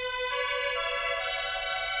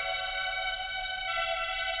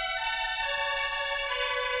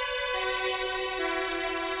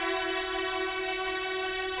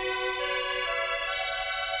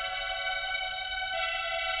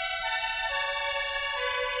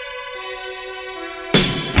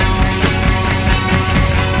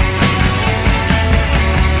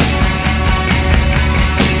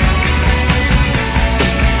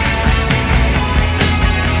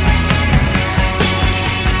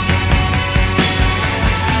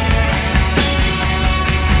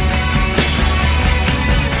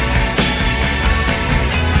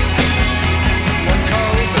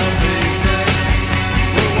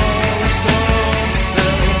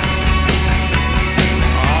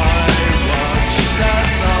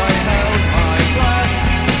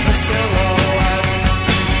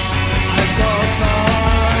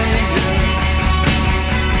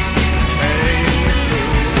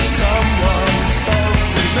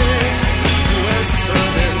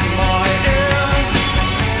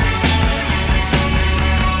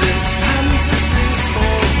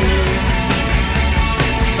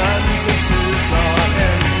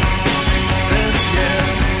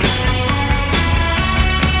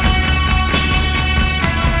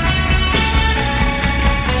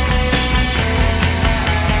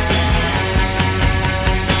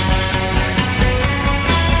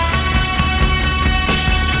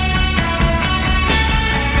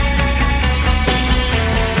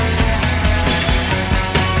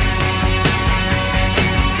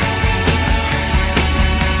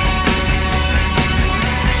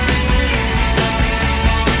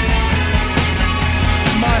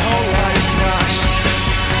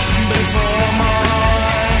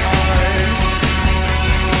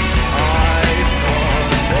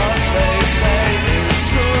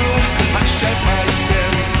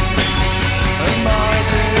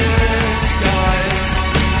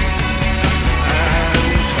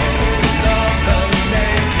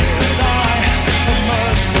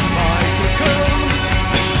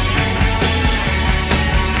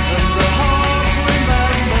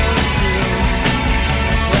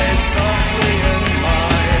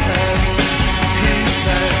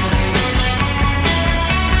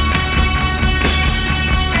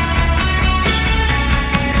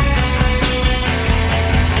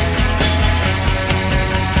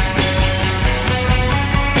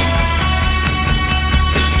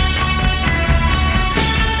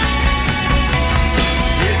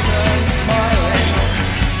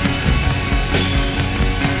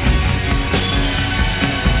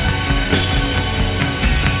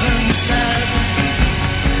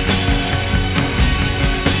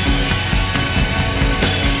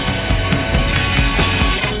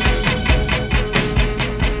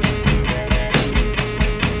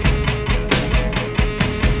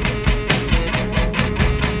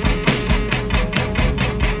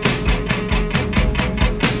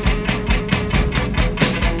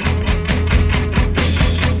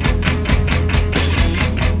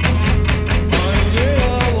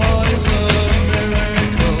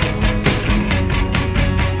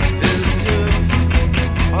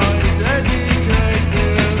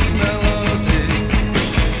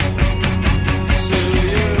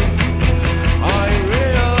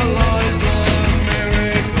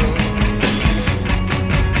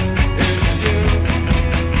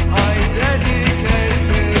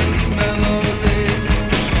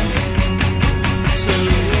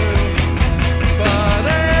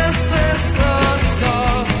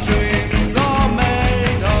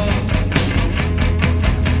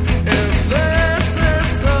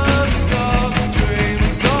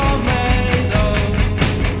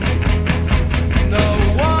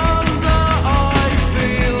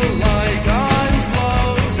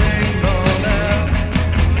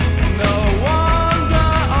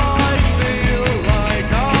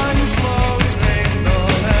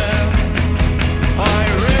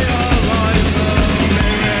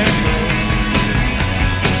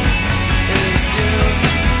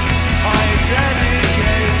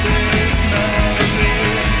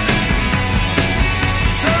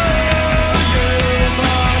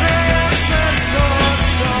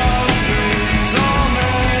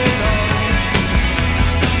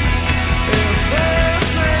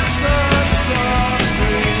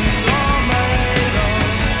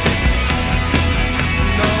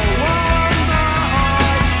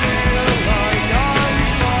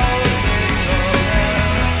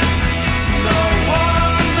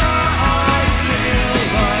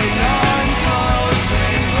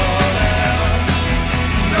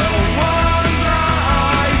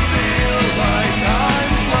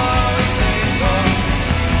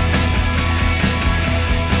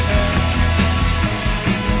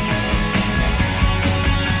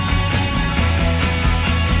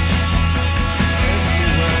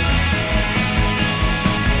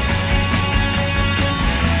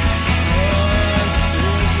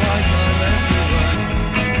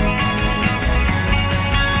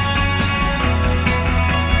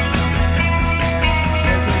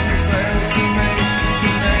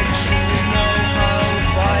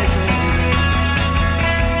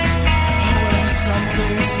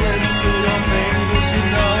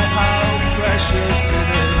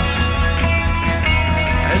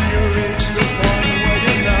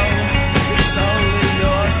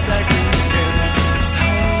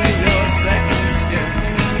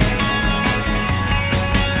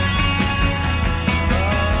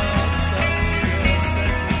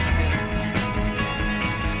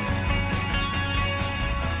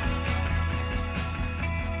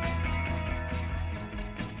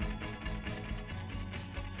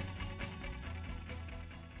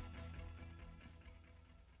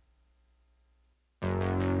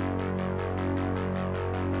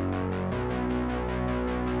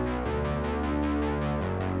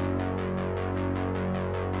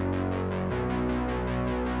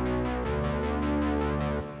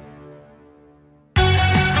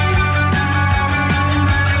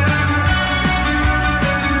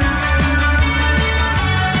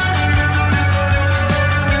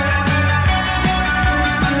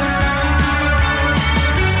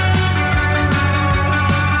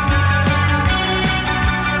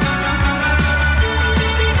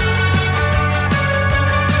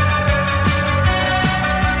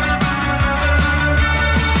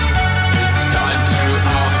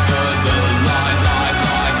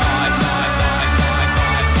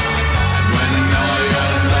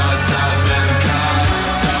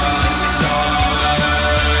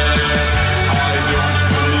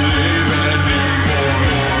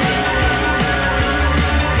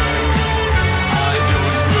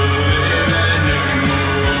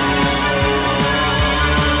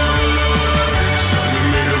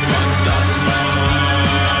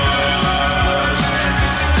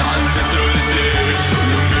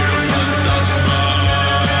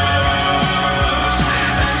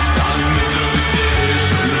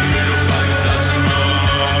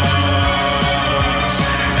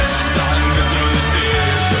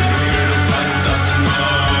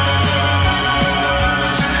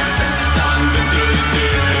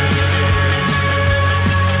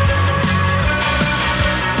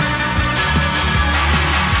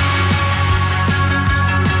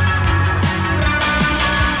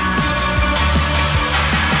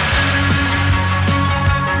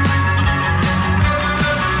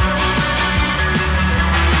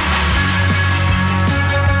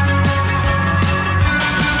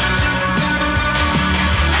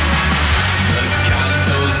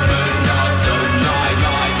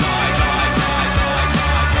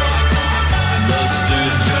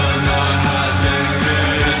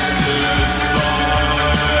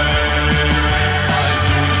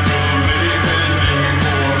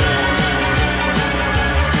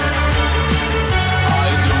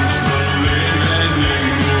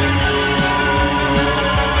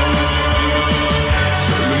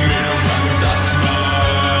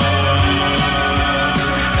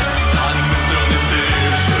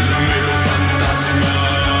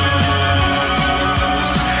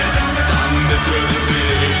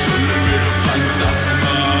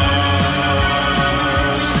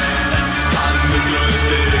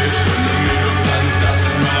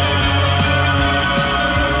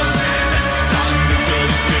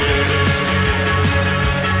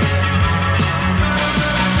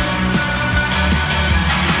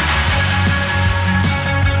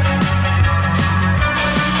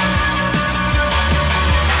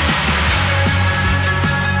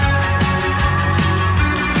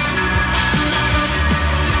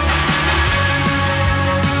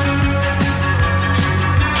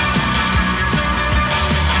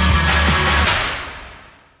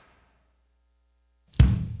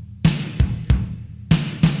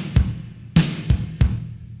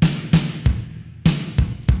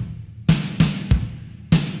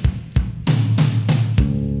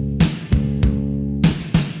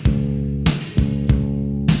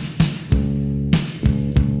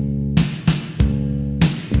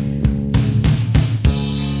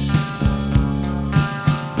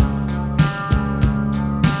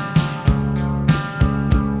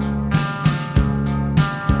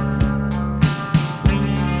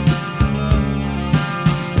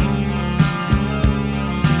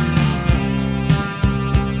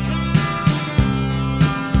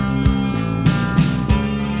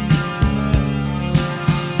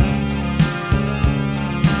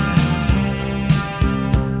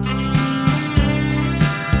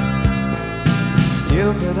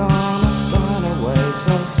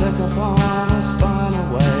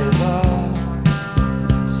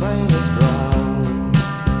 sailors drown.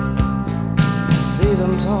 See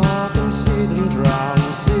them talk and see them drown.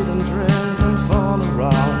 See them drink and fall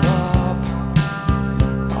around up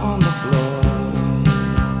on the floor.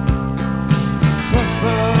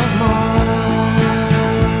 Sister of mine,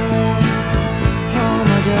 oh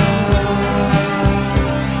my God.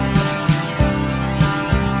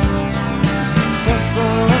 Sister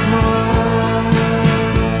of mine,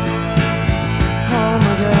 oh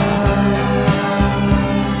my God.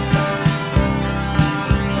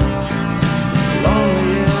 Lonely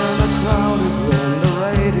in a crowded room, the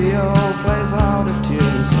radio plays out of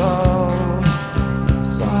tune so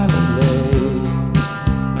silently.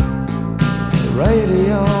 The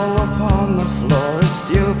radio upon the floor is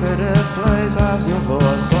stupid, it plays as your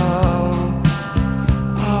voice so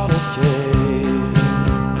out of key.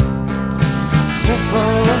 Sister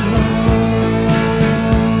of mine,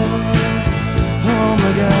 oh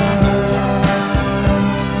my God.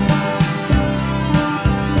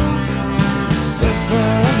 Sister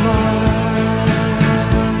of mine,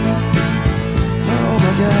 oh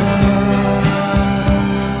my God.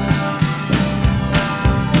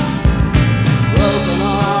 Broken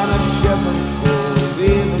on a ship of fools,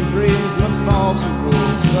 even dreams must fall to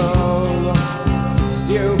rules so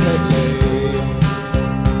stupidly.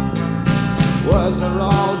 Words are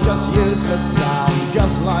all just useless sound,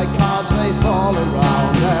 just like cards they fall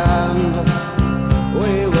around, and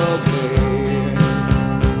we will be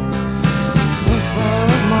sister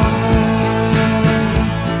of mine,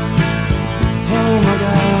 oh my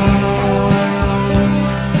God.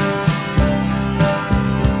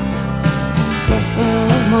 Sister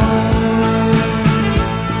of mine,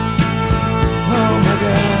 oh my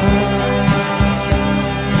God.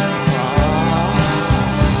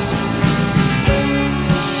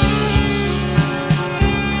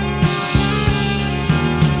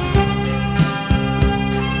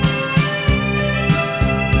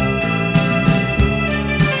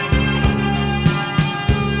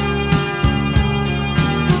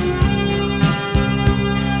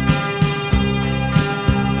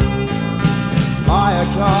 Buy a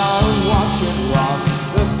car and watch it rust.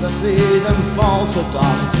 Sister, see them fall to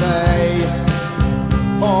dust. They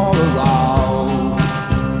fall around.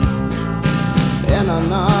 In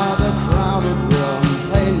another crowded room,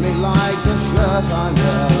 paint me like the shirt I'm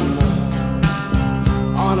in.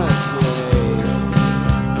 Honestly,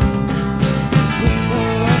 sister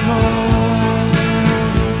of mine,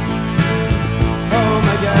 oh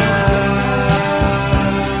my God.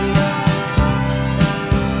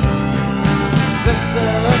 Sister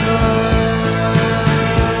of mine,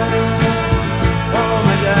 oh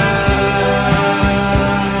my God.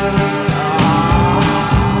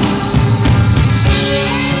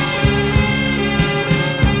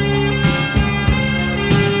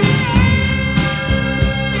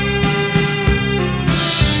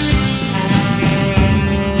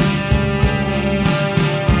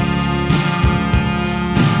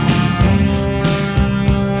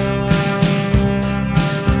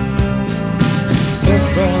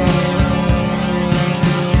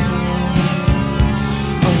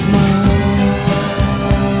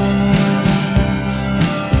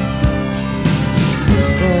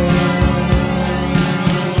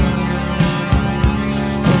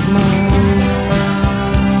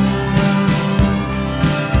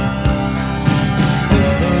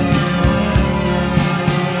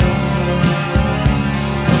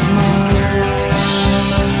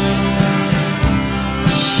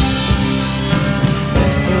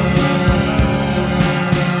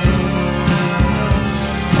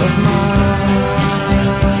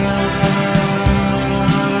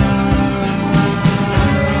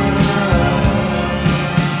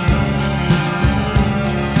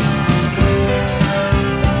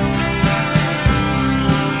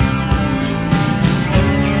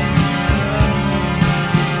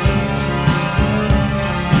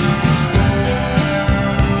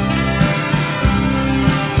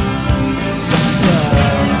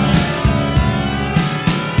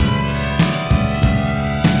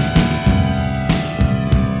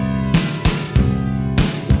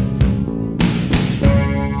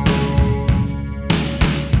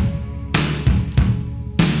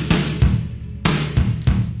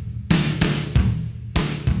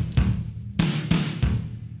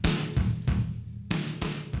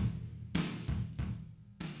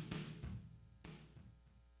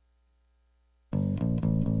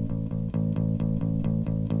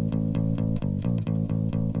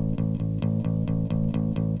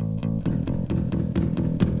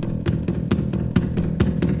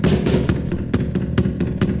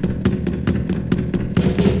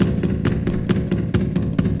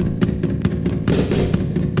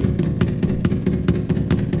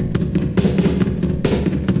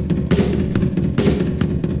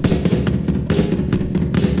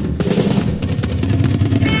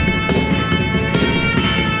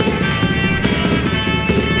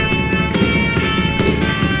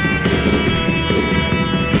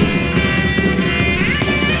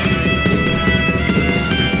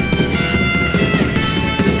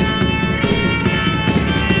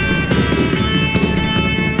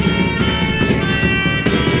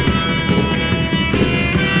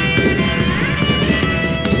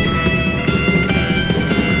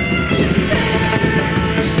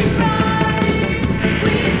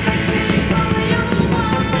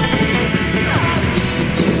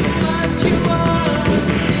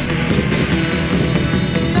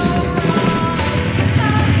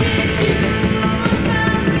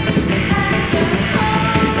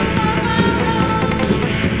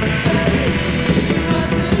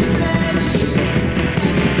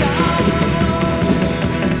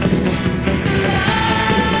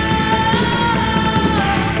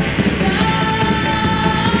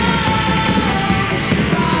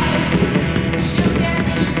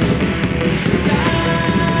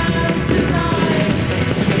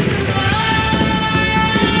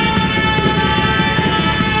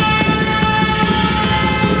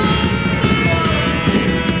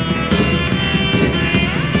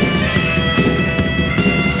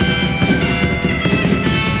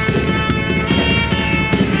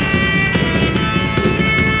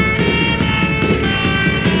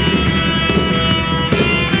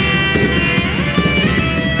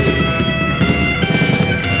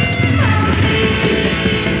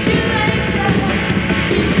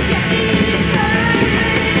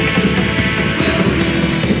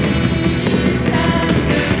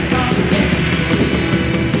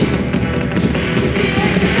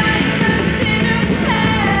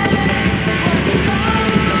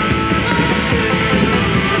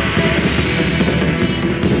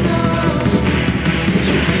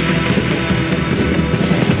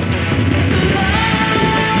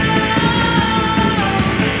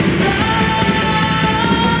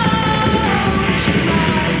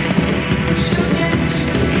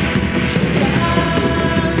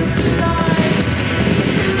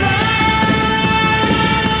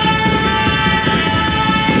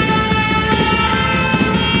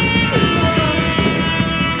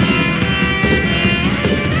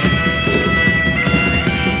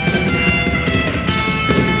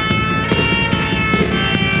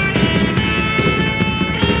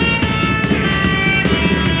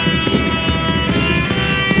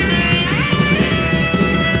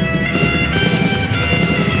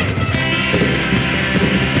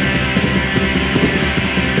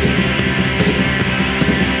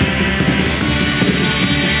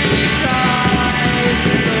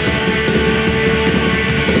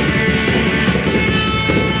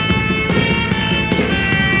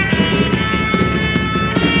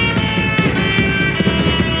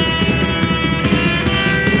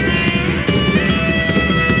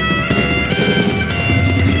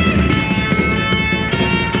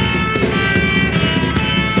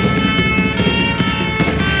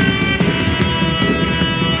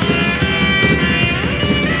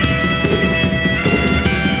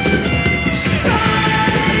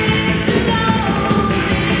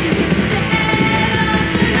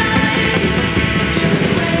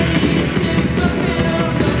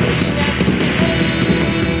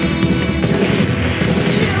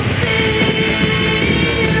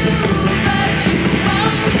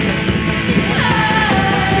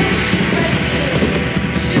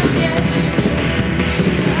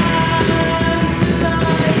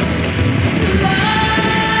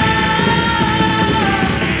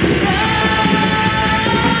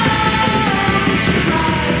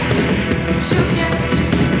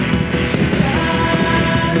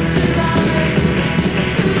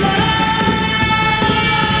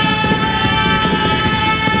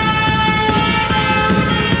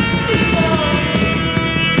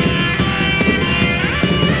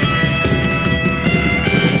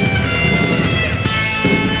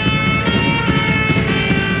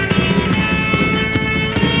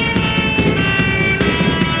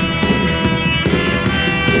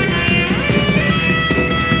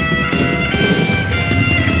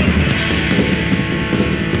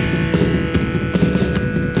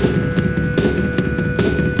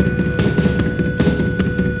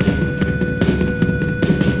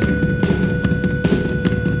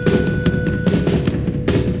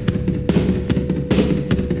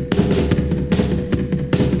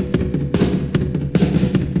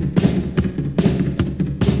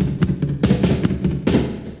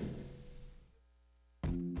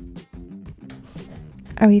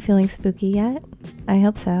 Are we feeling spooky yet? I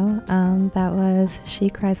hope so. That was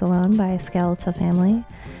She Cries Alone by Skeletal Family.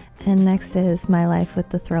 And next is My Life with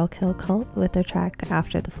the Thrill Kill Cult with their track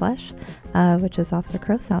After the Flesh, which is off the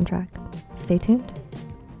Crow soundtrack. Stay tuned.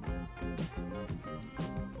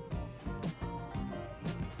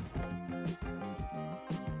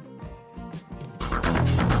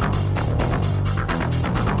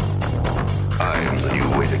 I am the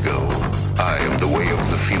new way to go. I am the way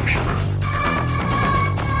of the future.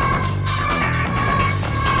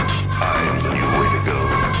 I am the new way to go.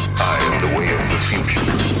 I am the way of the future.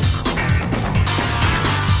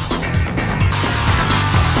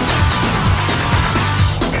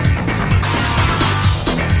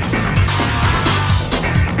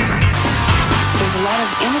 There's a lot of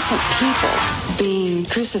innocent people being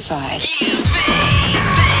crucified.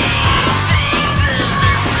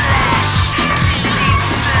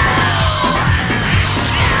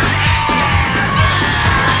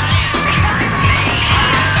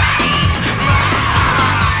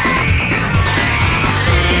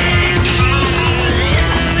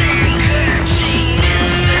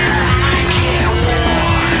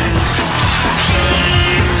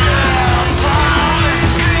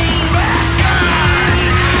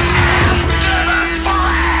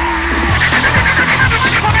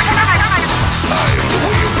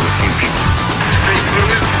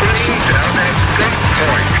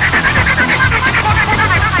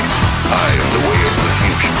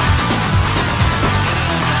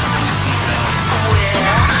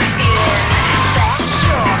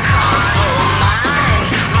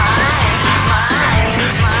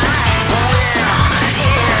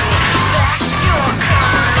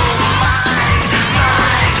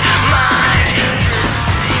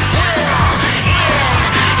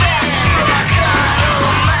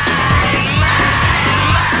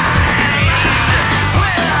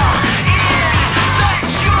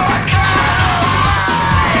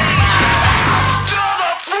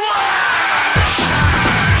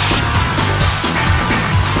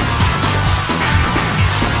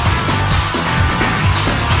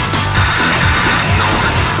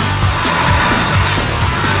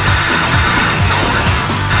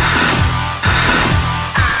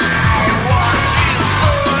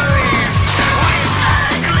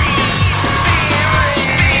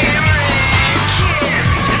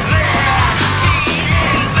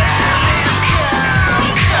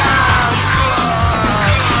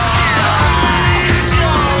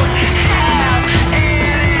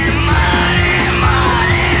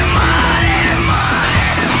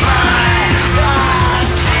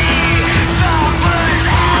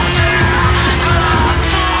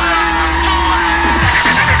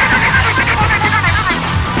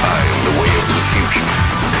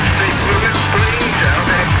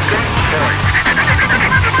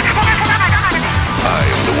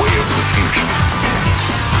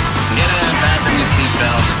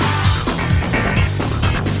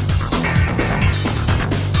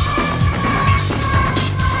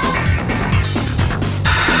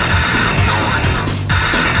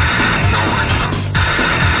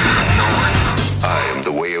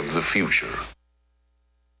 future.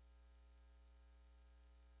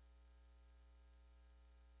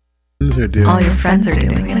 All your friends are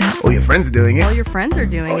doing it. All your friends are doing it. All your friends are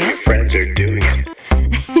doing it. Friends are doing it.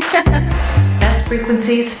 Best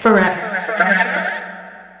frequencies forever.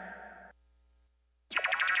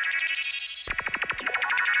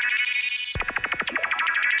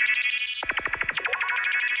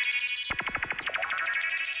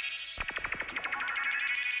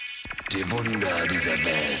 Die Wunder dieser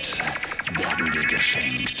Welt werden dir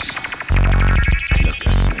geschenkt. Glück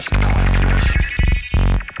ist nicht käuflich.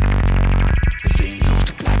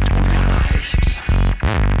 Sehnsucht bleibt unerreicht.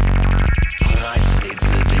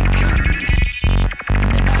 Reizrätsel winken.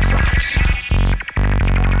 Nimmersatt.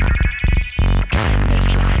 Kein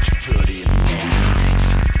Mitleid für die Mehrheit.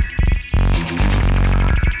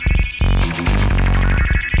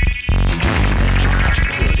 Kein Mitleid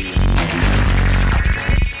für die Mehrheit.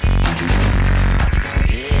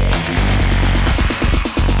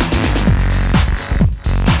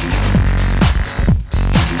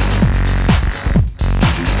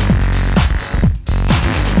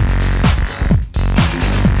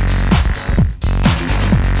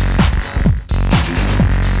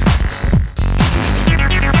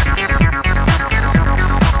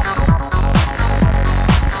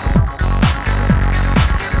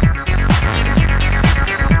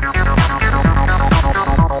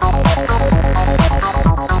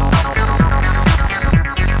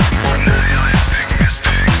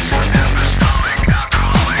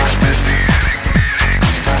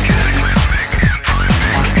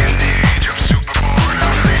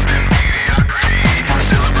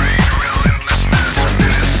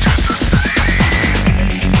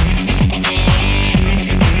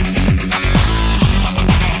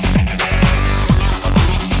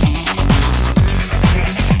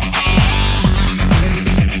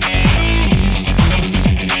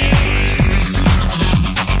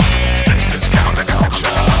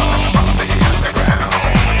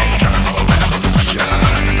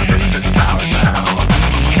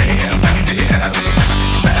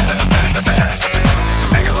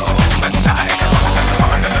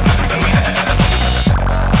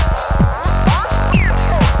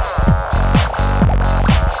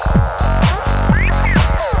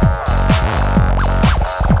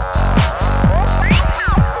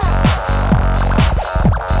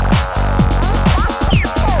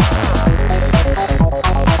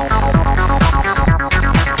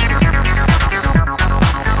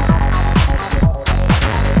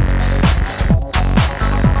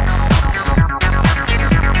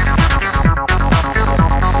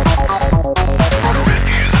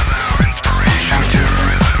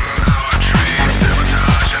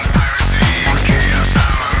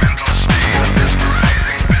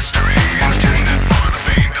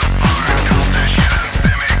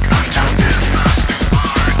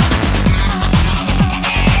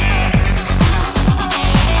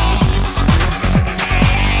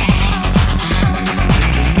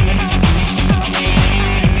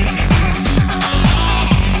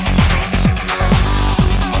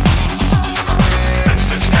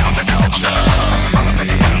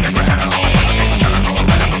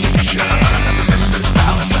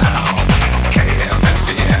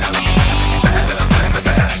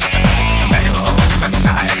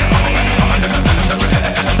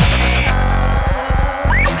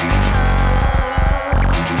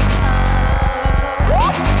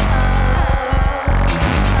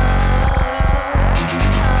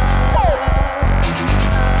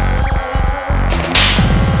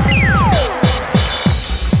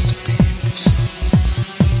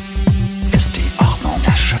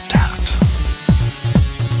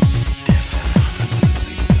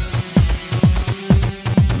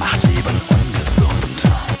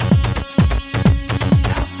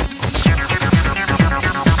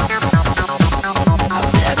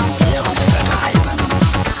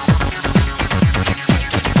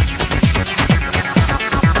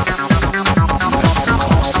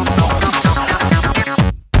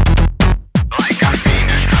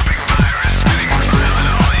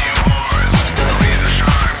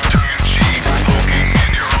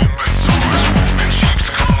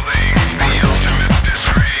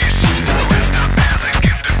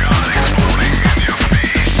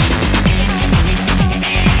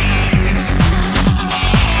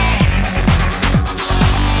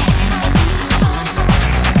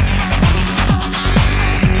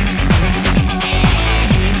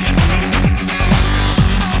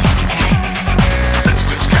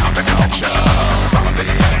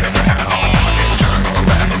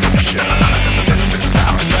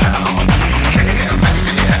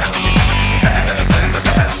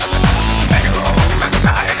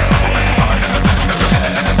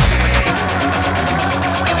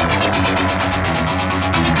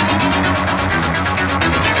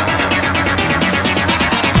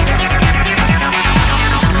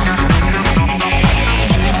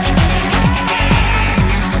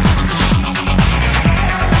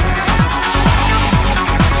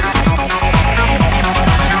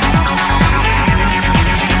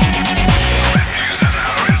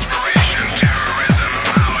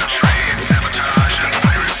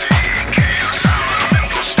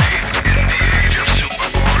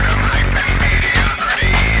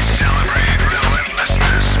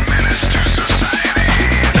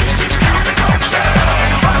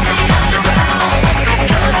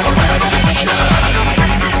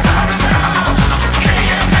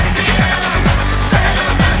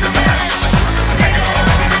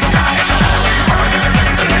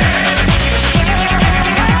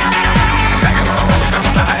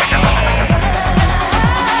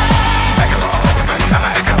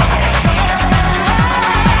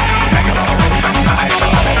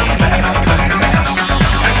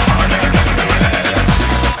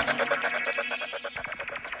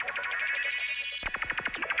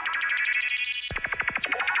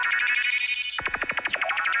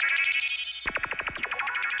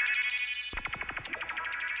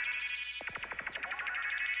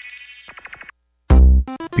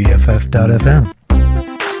 BFF.FM.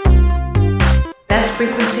 Best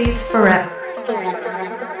frequencies forever.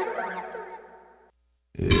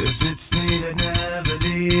 If it stayed, I'd never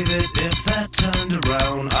leave it. If that turned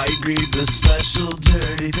around, I'd grieve the special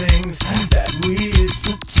dirty things that we used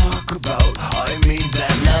to talk about. I mean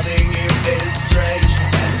that loving you is strange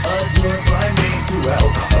and adored by me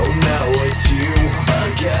throughout. Oh, now it's you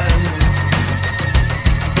again.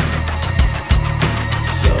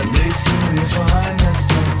 Someday soon you'll find that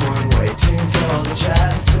someone waiting for the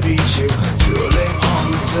chance to beat you, drooling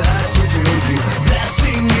on the side to feel you,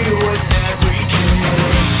 blessing you with every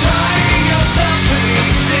kiss. Tying yourself to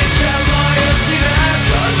each stitch of my emptiness,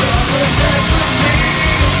 'cause you're the death of me.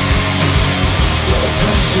 So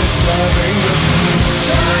precious, loving the truth.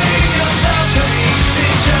 Tying yourself to each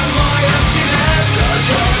stitch of my emptiness, 'cause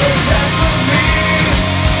you're the death of me.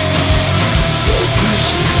 So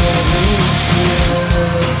precious, loving the truth.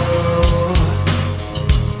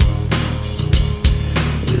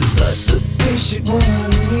 It's such the patient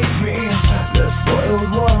one who needs me, the spoiled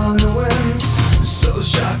one who wins. So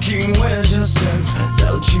shocking, where's your sense?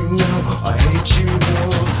 Don't you know I hate you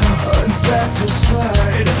though?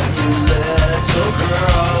 Unsatisfied, you little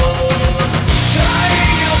girl.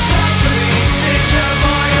 Tying yourself to each stitch of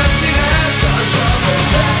my emptiness, 'cause you're the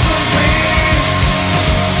death of me.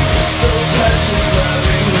 So precious,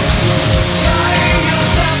 loving the truth. Tying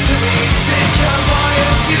yourself to each stitch of my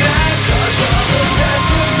emptiness, 'cause you're the death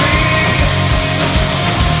of me.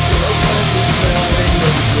 So precious, loving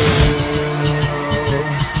the truth.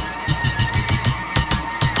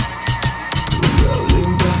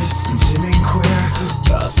 Rolling dice and seeming queer,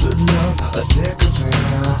 bastard love, a sick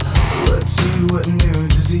affair. Let's see what new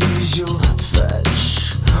disease you'll fetch.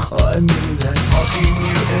 I mean that fucking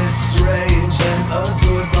you is strange and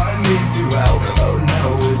adored by me throughout. Oh no,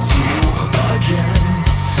 it's you again,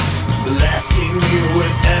 blessing you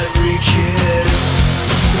with every kiss.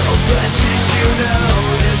 So precious, you know,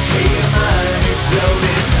 this hate of mine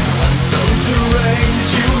exploded. I'm so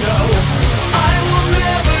deranged, you know, I will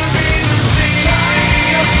never be the same. Tying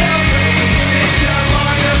yourself to each stitch of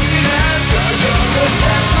my emptiness, 'cause you're the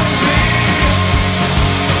death of me.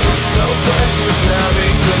 So precious,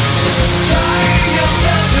 loving the truth. Tying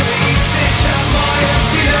yourself to each stitch of my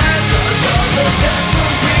emptiness, 'cause you're the death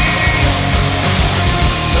of me.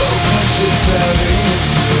 So precious, loving the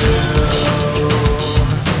truth.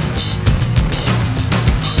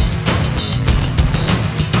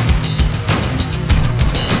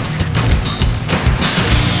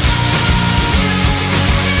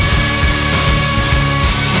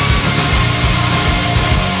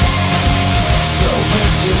 So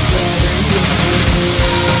precious, loving the truth.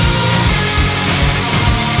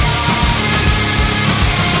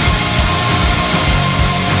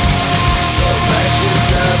 So precious,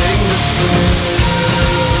 loving the truth.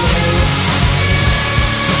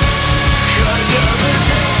 'Cause you're the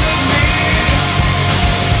death of me.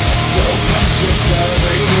 So precious,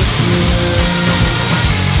 loving the truth.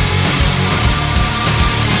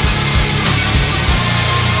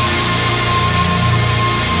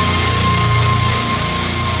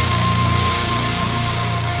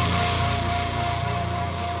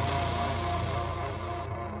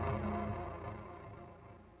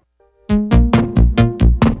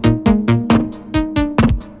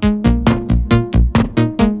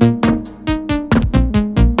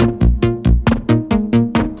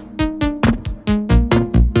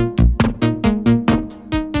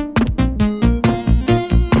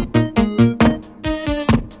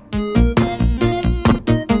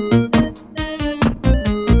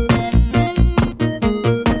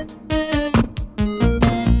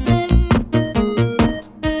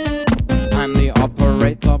 I'm the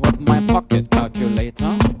operator with my pocket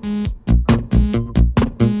calculator.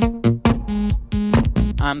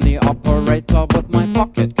 I'm the operator with my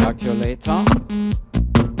pocket calculator.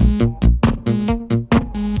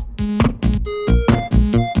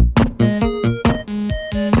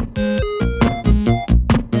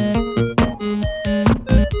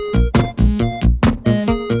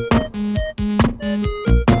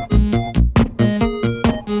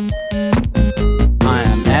 I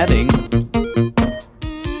am adding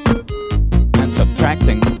and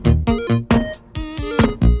subtracting.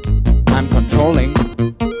 I'm controlling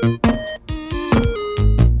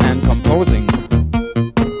and composing.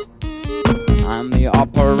 I'm the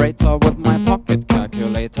operator with my pocket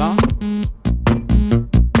calculator.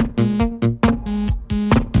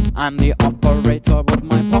 I'm the operator with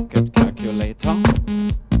my pocket calculator.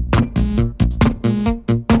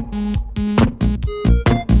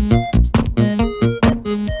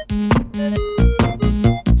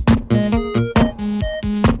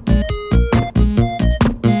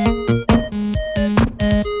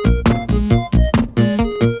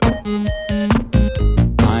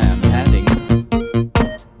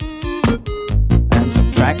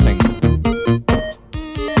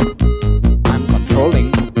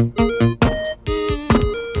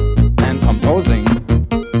 composing.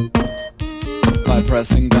 By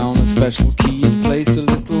pressing down a special key, it plays a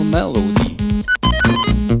little melody.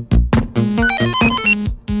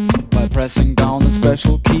 By pressing down a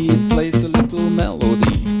special key, it plays a little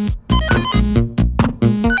melody.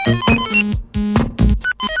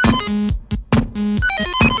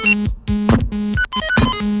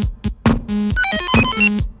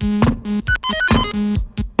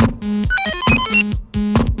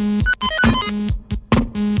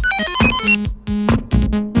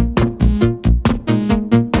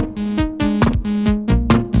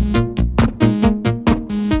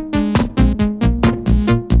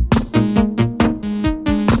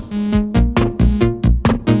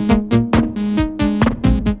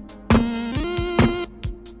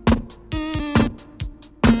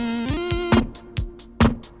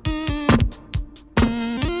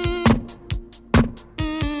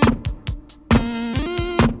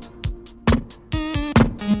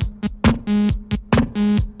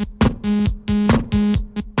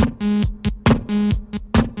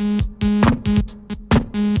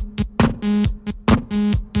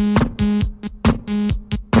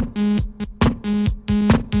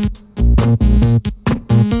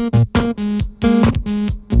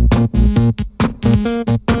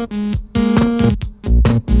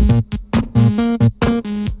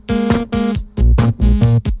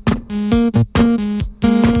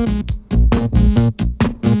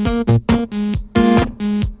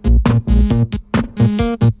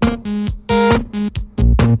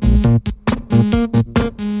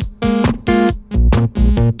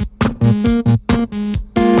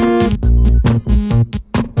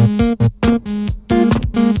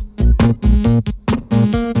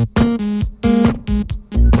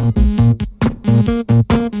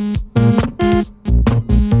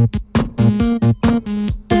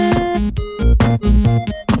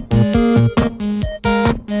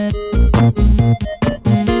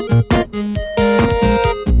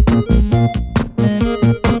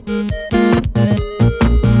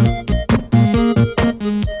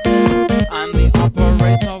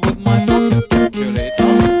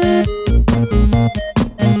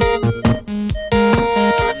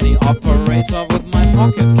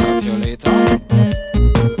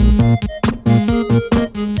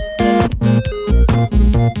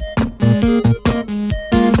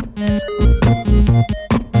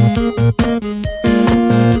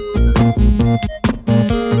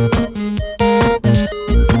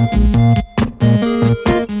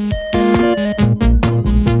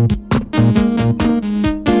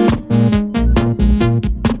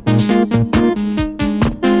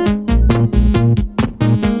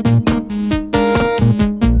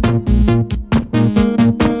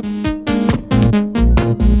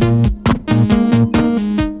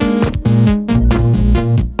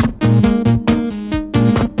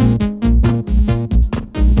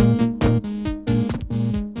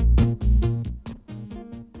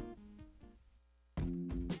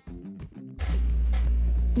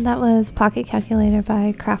 That was Pocket Calculator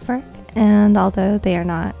by Kraftwerk, and although they are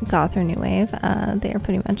not goth or new wave, they are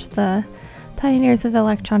pretty much the pioneers of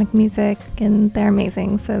electronic music, and they're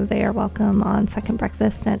amazing, so they are welcome on Second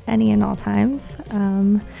Breakfast at any and all times.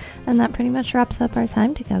 And that pretty much wraps up our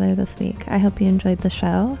time together this week. I hope you enjoyed the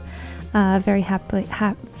show. Very happy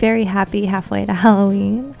halfway to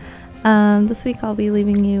Halloween. This week I'll be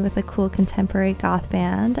leaving you with a cool contemporary goth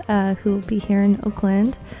band who will be here in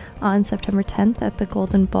Oakland on September 10th at the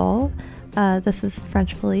Golden Bowl. This is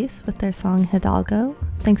French Police with their song Hidalgo.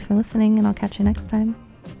 Thanks for listening, and I'll catch you next time.